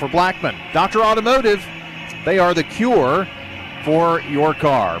game for Blackman. Dr. Automotive, they are the cure for your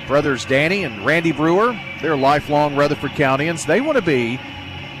car. Brothers Danny and Randy Brewer, they're lifelong Rutherford Countyans. They want to be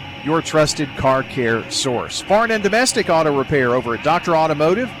your trusted car care source. Foreign and domestic auto repair over at Dr.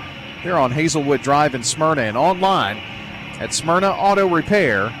 Automotive. They're on Hazelwood Drive in Smyrna and online at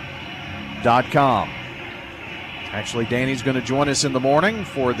SmyrnaAutoRepair.com. Actually, Danny's going to join us in the morning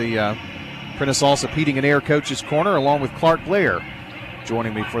for the Prentice Allsup Heating and Air Coaches Corner, along with Clark Blair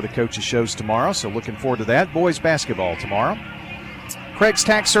joining me for the coaches shows tomorrow. So looking forward to that. Boys basketball tomorrow. Craig's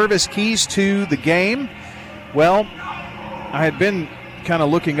Tax Service keys to the game. Well, I had been kind of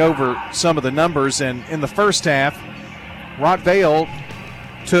looking over some of the numbers, and in the first half, Rockvale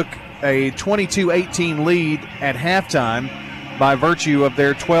took a 22-18 lead at halftime by virtue of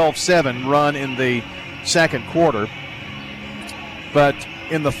their 12-7 run in the second quarter. But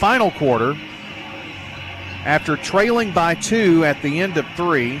in the final quarter, after trailing by 2 at the end of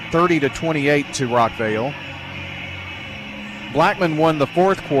 3, 30-28 to Rockvale, Blackman won the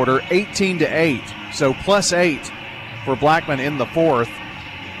fourth quarter 18-8, so +8 for Blackman in the fourth.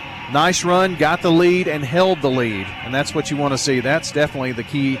 Nice run, got the lead, and held the lead, and that's what you want to see. That's definitely the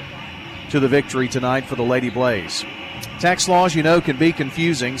key to the victory tonight for the Lady Blaze. Tax laws, can be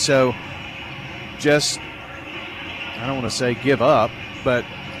confusing, so just, I don't want to say give up, but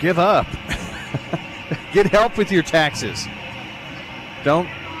give up. Get help with your taxes. Don't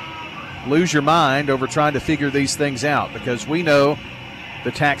lose your mind over trying to figure these things out, because we know the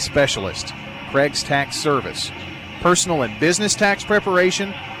tax specialist, Craig's Tax Service. Personal and business tax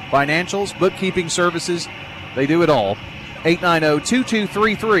preparation, financials, bookkeeping services, they do it all.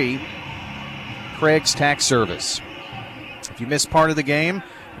 890-2233, Craig's Tax Service. If you missed part of the game,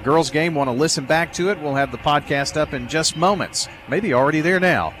 girls' game, want to listen back to it, we'll have the podcast up in just moments. Maybe already there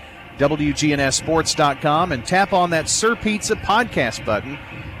now. WGNSSports.com, and tap on that Sir Pizza podcast button.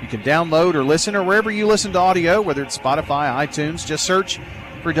 You can download or listen, or wherever you listen to audio, whether it's Spotify, iTunes, just search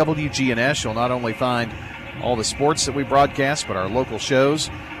for WGNS. You'll not only find all the sports that we broadcast, but our local shows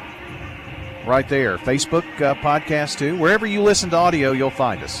right there. Facebook podcast too. Wherever you listen to audio, you'll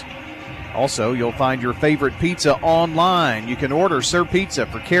find us. Also, you'll find your favorite pizza online. You can order Sir Pizza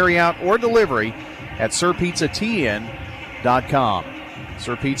for carryout or delivery at sirpizzatn.com.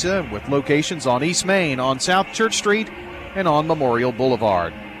 Sir Pizza with locations on East Main, on South Church Street, and on Memorial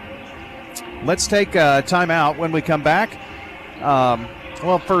Boulevard. Let's take a timeout. When we come back.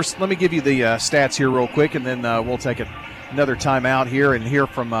 First, let me give you the stats here real quick, and then we'll take another timeout here and hear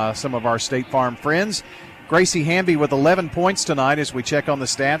from some of our State Farm friends. Gracie Hamby with 11 points tonight as we check on the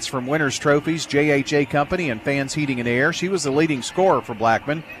stats from Winners Trophies, JHA Company, and Fans Heating and Air. She was the leading scorer for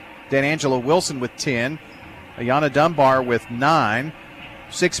Blackman. DanAngela Wilson with 10. Ayana Dunbar with 9.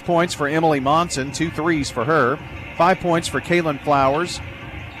 6 points for Emily Monson, 2 threes for her. 5 points for Kaylin Flowers.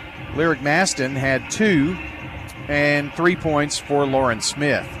 Lyric Maston had 2, and 3 points for Lauren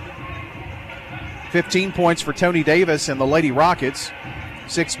Smith. 15 points for Tony Davis and the Lady Rockets.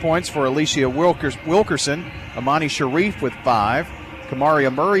 6 points for Alicia Wilkerson. Amani Sharif with 5.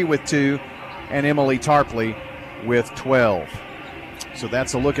 Kamaria Murray with 2. And Emily Tarpley with 12. So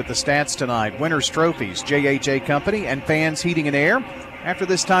that's a look at the stats tonight. Winners Trophies, JHA Company, and Fans Heating and Air. After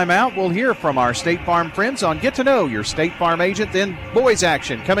this timeout, we'll hear from our State Farm friends on Get to Know Your State Farm Agent, then boys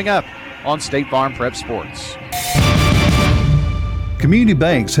action coming up on State Farm Prep Sports. Community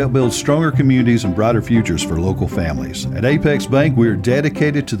banks help build stronger communities and brighter futures for local families. At Apex Bank, we are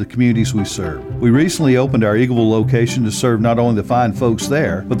dedicated to the communities we serve. We recently opened our Eagleville location to serve not only the fine folks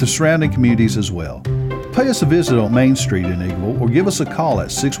there, but the surrounding communities as well. Pay us a visit on Main Street in Eagleville or give us a call at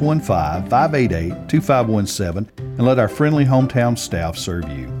 615-588-2517 and let our friendly hometown staff serve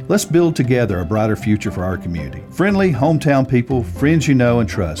you. Let's build together a brighter future for our community. Friendly, hometown people, friends you know and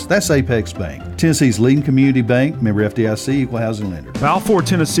trust. That's Apex Bank, Tennessee's leading community bank, member FDIC, equal housing lender. Balfour,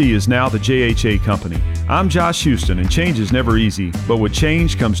 Tennessee is now the JHA Company. I'm Josh Houston, and change is never easy, but with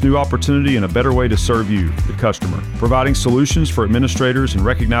change comes new opportunity and a better way to serve you, the customer. Providing solutions for administrators and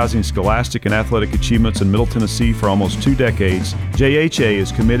recognizing scholastic and athletic achievements in Middle Tennessee for almost 2 decades, JHA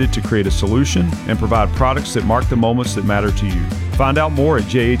is committed to create a solution and provide products that mark the moments that matter to you. Find out more at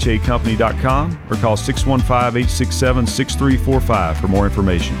jhacompany.com or call 615-867-6345 for more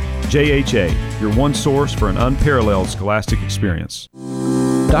information. JHA, your one source for an unparalleled scholastic experience.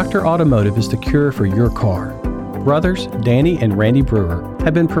 Dr. Automotive is the cure for your car. Brothers Danny and Randy Brewer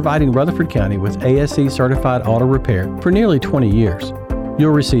have been providing Rutherford County with ASE certified auto repair for nearly 20 years.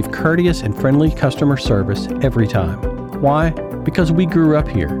 You'll receive courteous and friendly customer service every time. Why? Because we grew up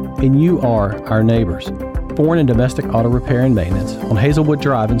here, and you are our neighbors. Foreign and domestic auto repair and maintenance on Hazelwood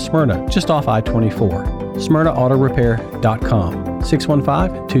Drive in Smyrna, just off I-24. SmyrnaAutorepair.com,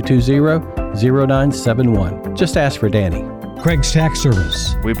 615-220-0971. Just ask for Danny. Craig's Tax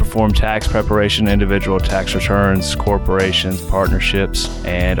Service. We perform tax preparation, individual tax returns, corporations, partnerships,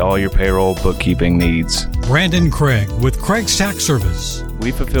 and all your payroll bookkeeping needs. Brandon Craig with Craig's Tax Service.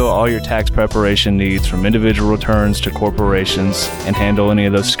 We fulfill all your tax preparation needs from individual returns to corporations and handle any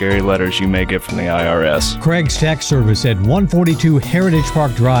of those scary letters you may get from the IRS. Craig's Tax Service at 142 Heritage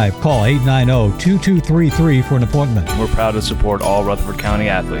Park Drive. Call 890-2233 for an appointment. We're proud to support all Rutherford County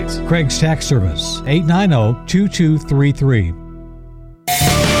athletes. Craig's Tax Service, 890-2233.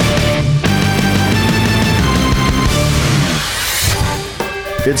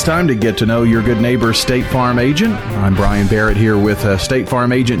 It's time to get to know your good neighbor, State Farm agent. I'm Brian Barrett here with State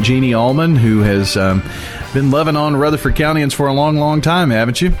Farm agent Jeannie Allman, who has been loving on Rutherford Countyans for a long, long time,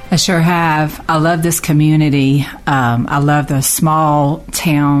 haven't you? I sure have. I love this community. I love the small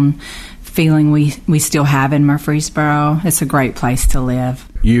town feeling we still have in Murfreesboro. It's a great place to live.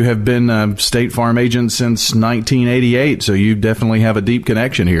 You have been a State Farm agent since 1988, so you definitely have a deep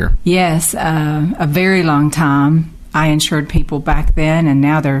connection here. Yes, a very long time. I insured people back then, and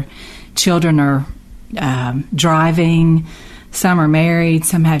now their children are driving. Some are married,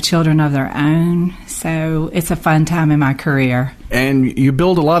 some have children of their own. So it's a fun time in my career. And you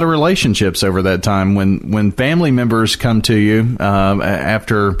build a lot of relationships over that time. When family members come to you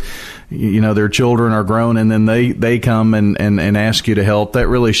after their children are grown, and then they come and ask you to help, that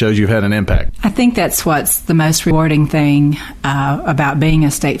really shows you've had an impact. I think that's what's the most rewarding thing about being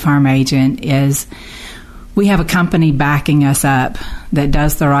a State Farm agent is we have a company backing us up that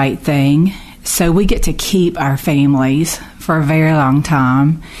does the right thing. So we get to keep our families for a very long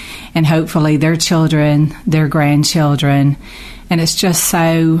time, and hopefully their children, their grandchildren. And it's just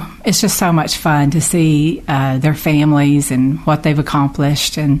so much fun to see their families and what they've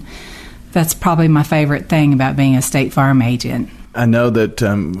accomplished. And that's probably my favorite thing about being a State Farm agent. I know that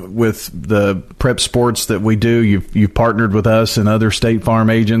with the prep sports that we do, you've partnered with us and other State Farm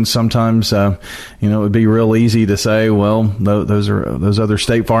agents. Sometimes, it would be real easy to say, well, those other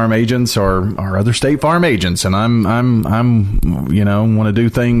State Farm agents are other State Farm agents, and I'm want to do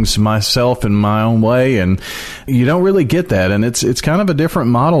things myself in my own way, and you don't really get that, and it's kind of a different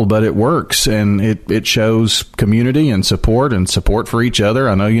model, but it works, and it shows community and support for each other.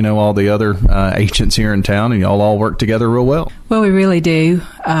 I know all the other agents here in town, and y'all all work together real well. Well, we really do.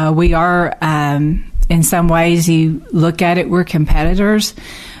 We are, in some ways, you look at it, we're competitors,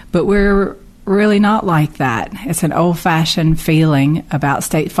 but we're really not like that. It's an old-fashioned feeling about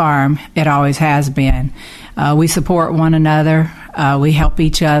State Farm. It always has been. We support one another. We help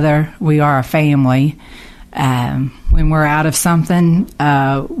each other. We are a family. When we're out of something,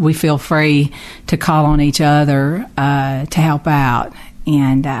 we feel free to call on each other to help out,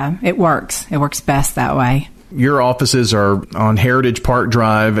 and it works. It works best that way. Your offices are on Heritage Park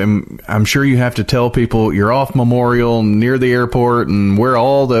Drive, and I'm sure you have to tell people you're off Memorial, near the airport, and where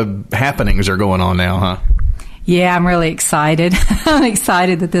all the happenings are going on now, huh? Yeah, I'm really excited. I'm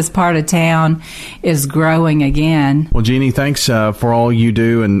excited that this part of town is growing again. Well, Jeannie, thanks for all you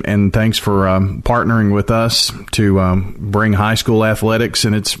do, and thanks for partnering with us to bring high school athletics.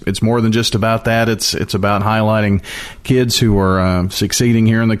 And it's more than just about that. It's about highlighting kids who are succeeding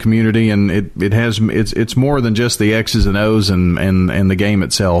here in the community, and it's more than just the X's and O's and the game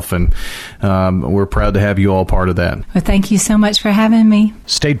itself. And we're proud to have you all part of that. Well, thank you so much for having me.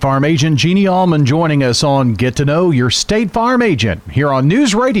 State Farm agent Jeannie Allman joining us on Get to Know Your State Farm Agent here on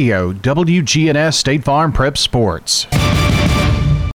News Radio WGNS State Farm Prep Sports.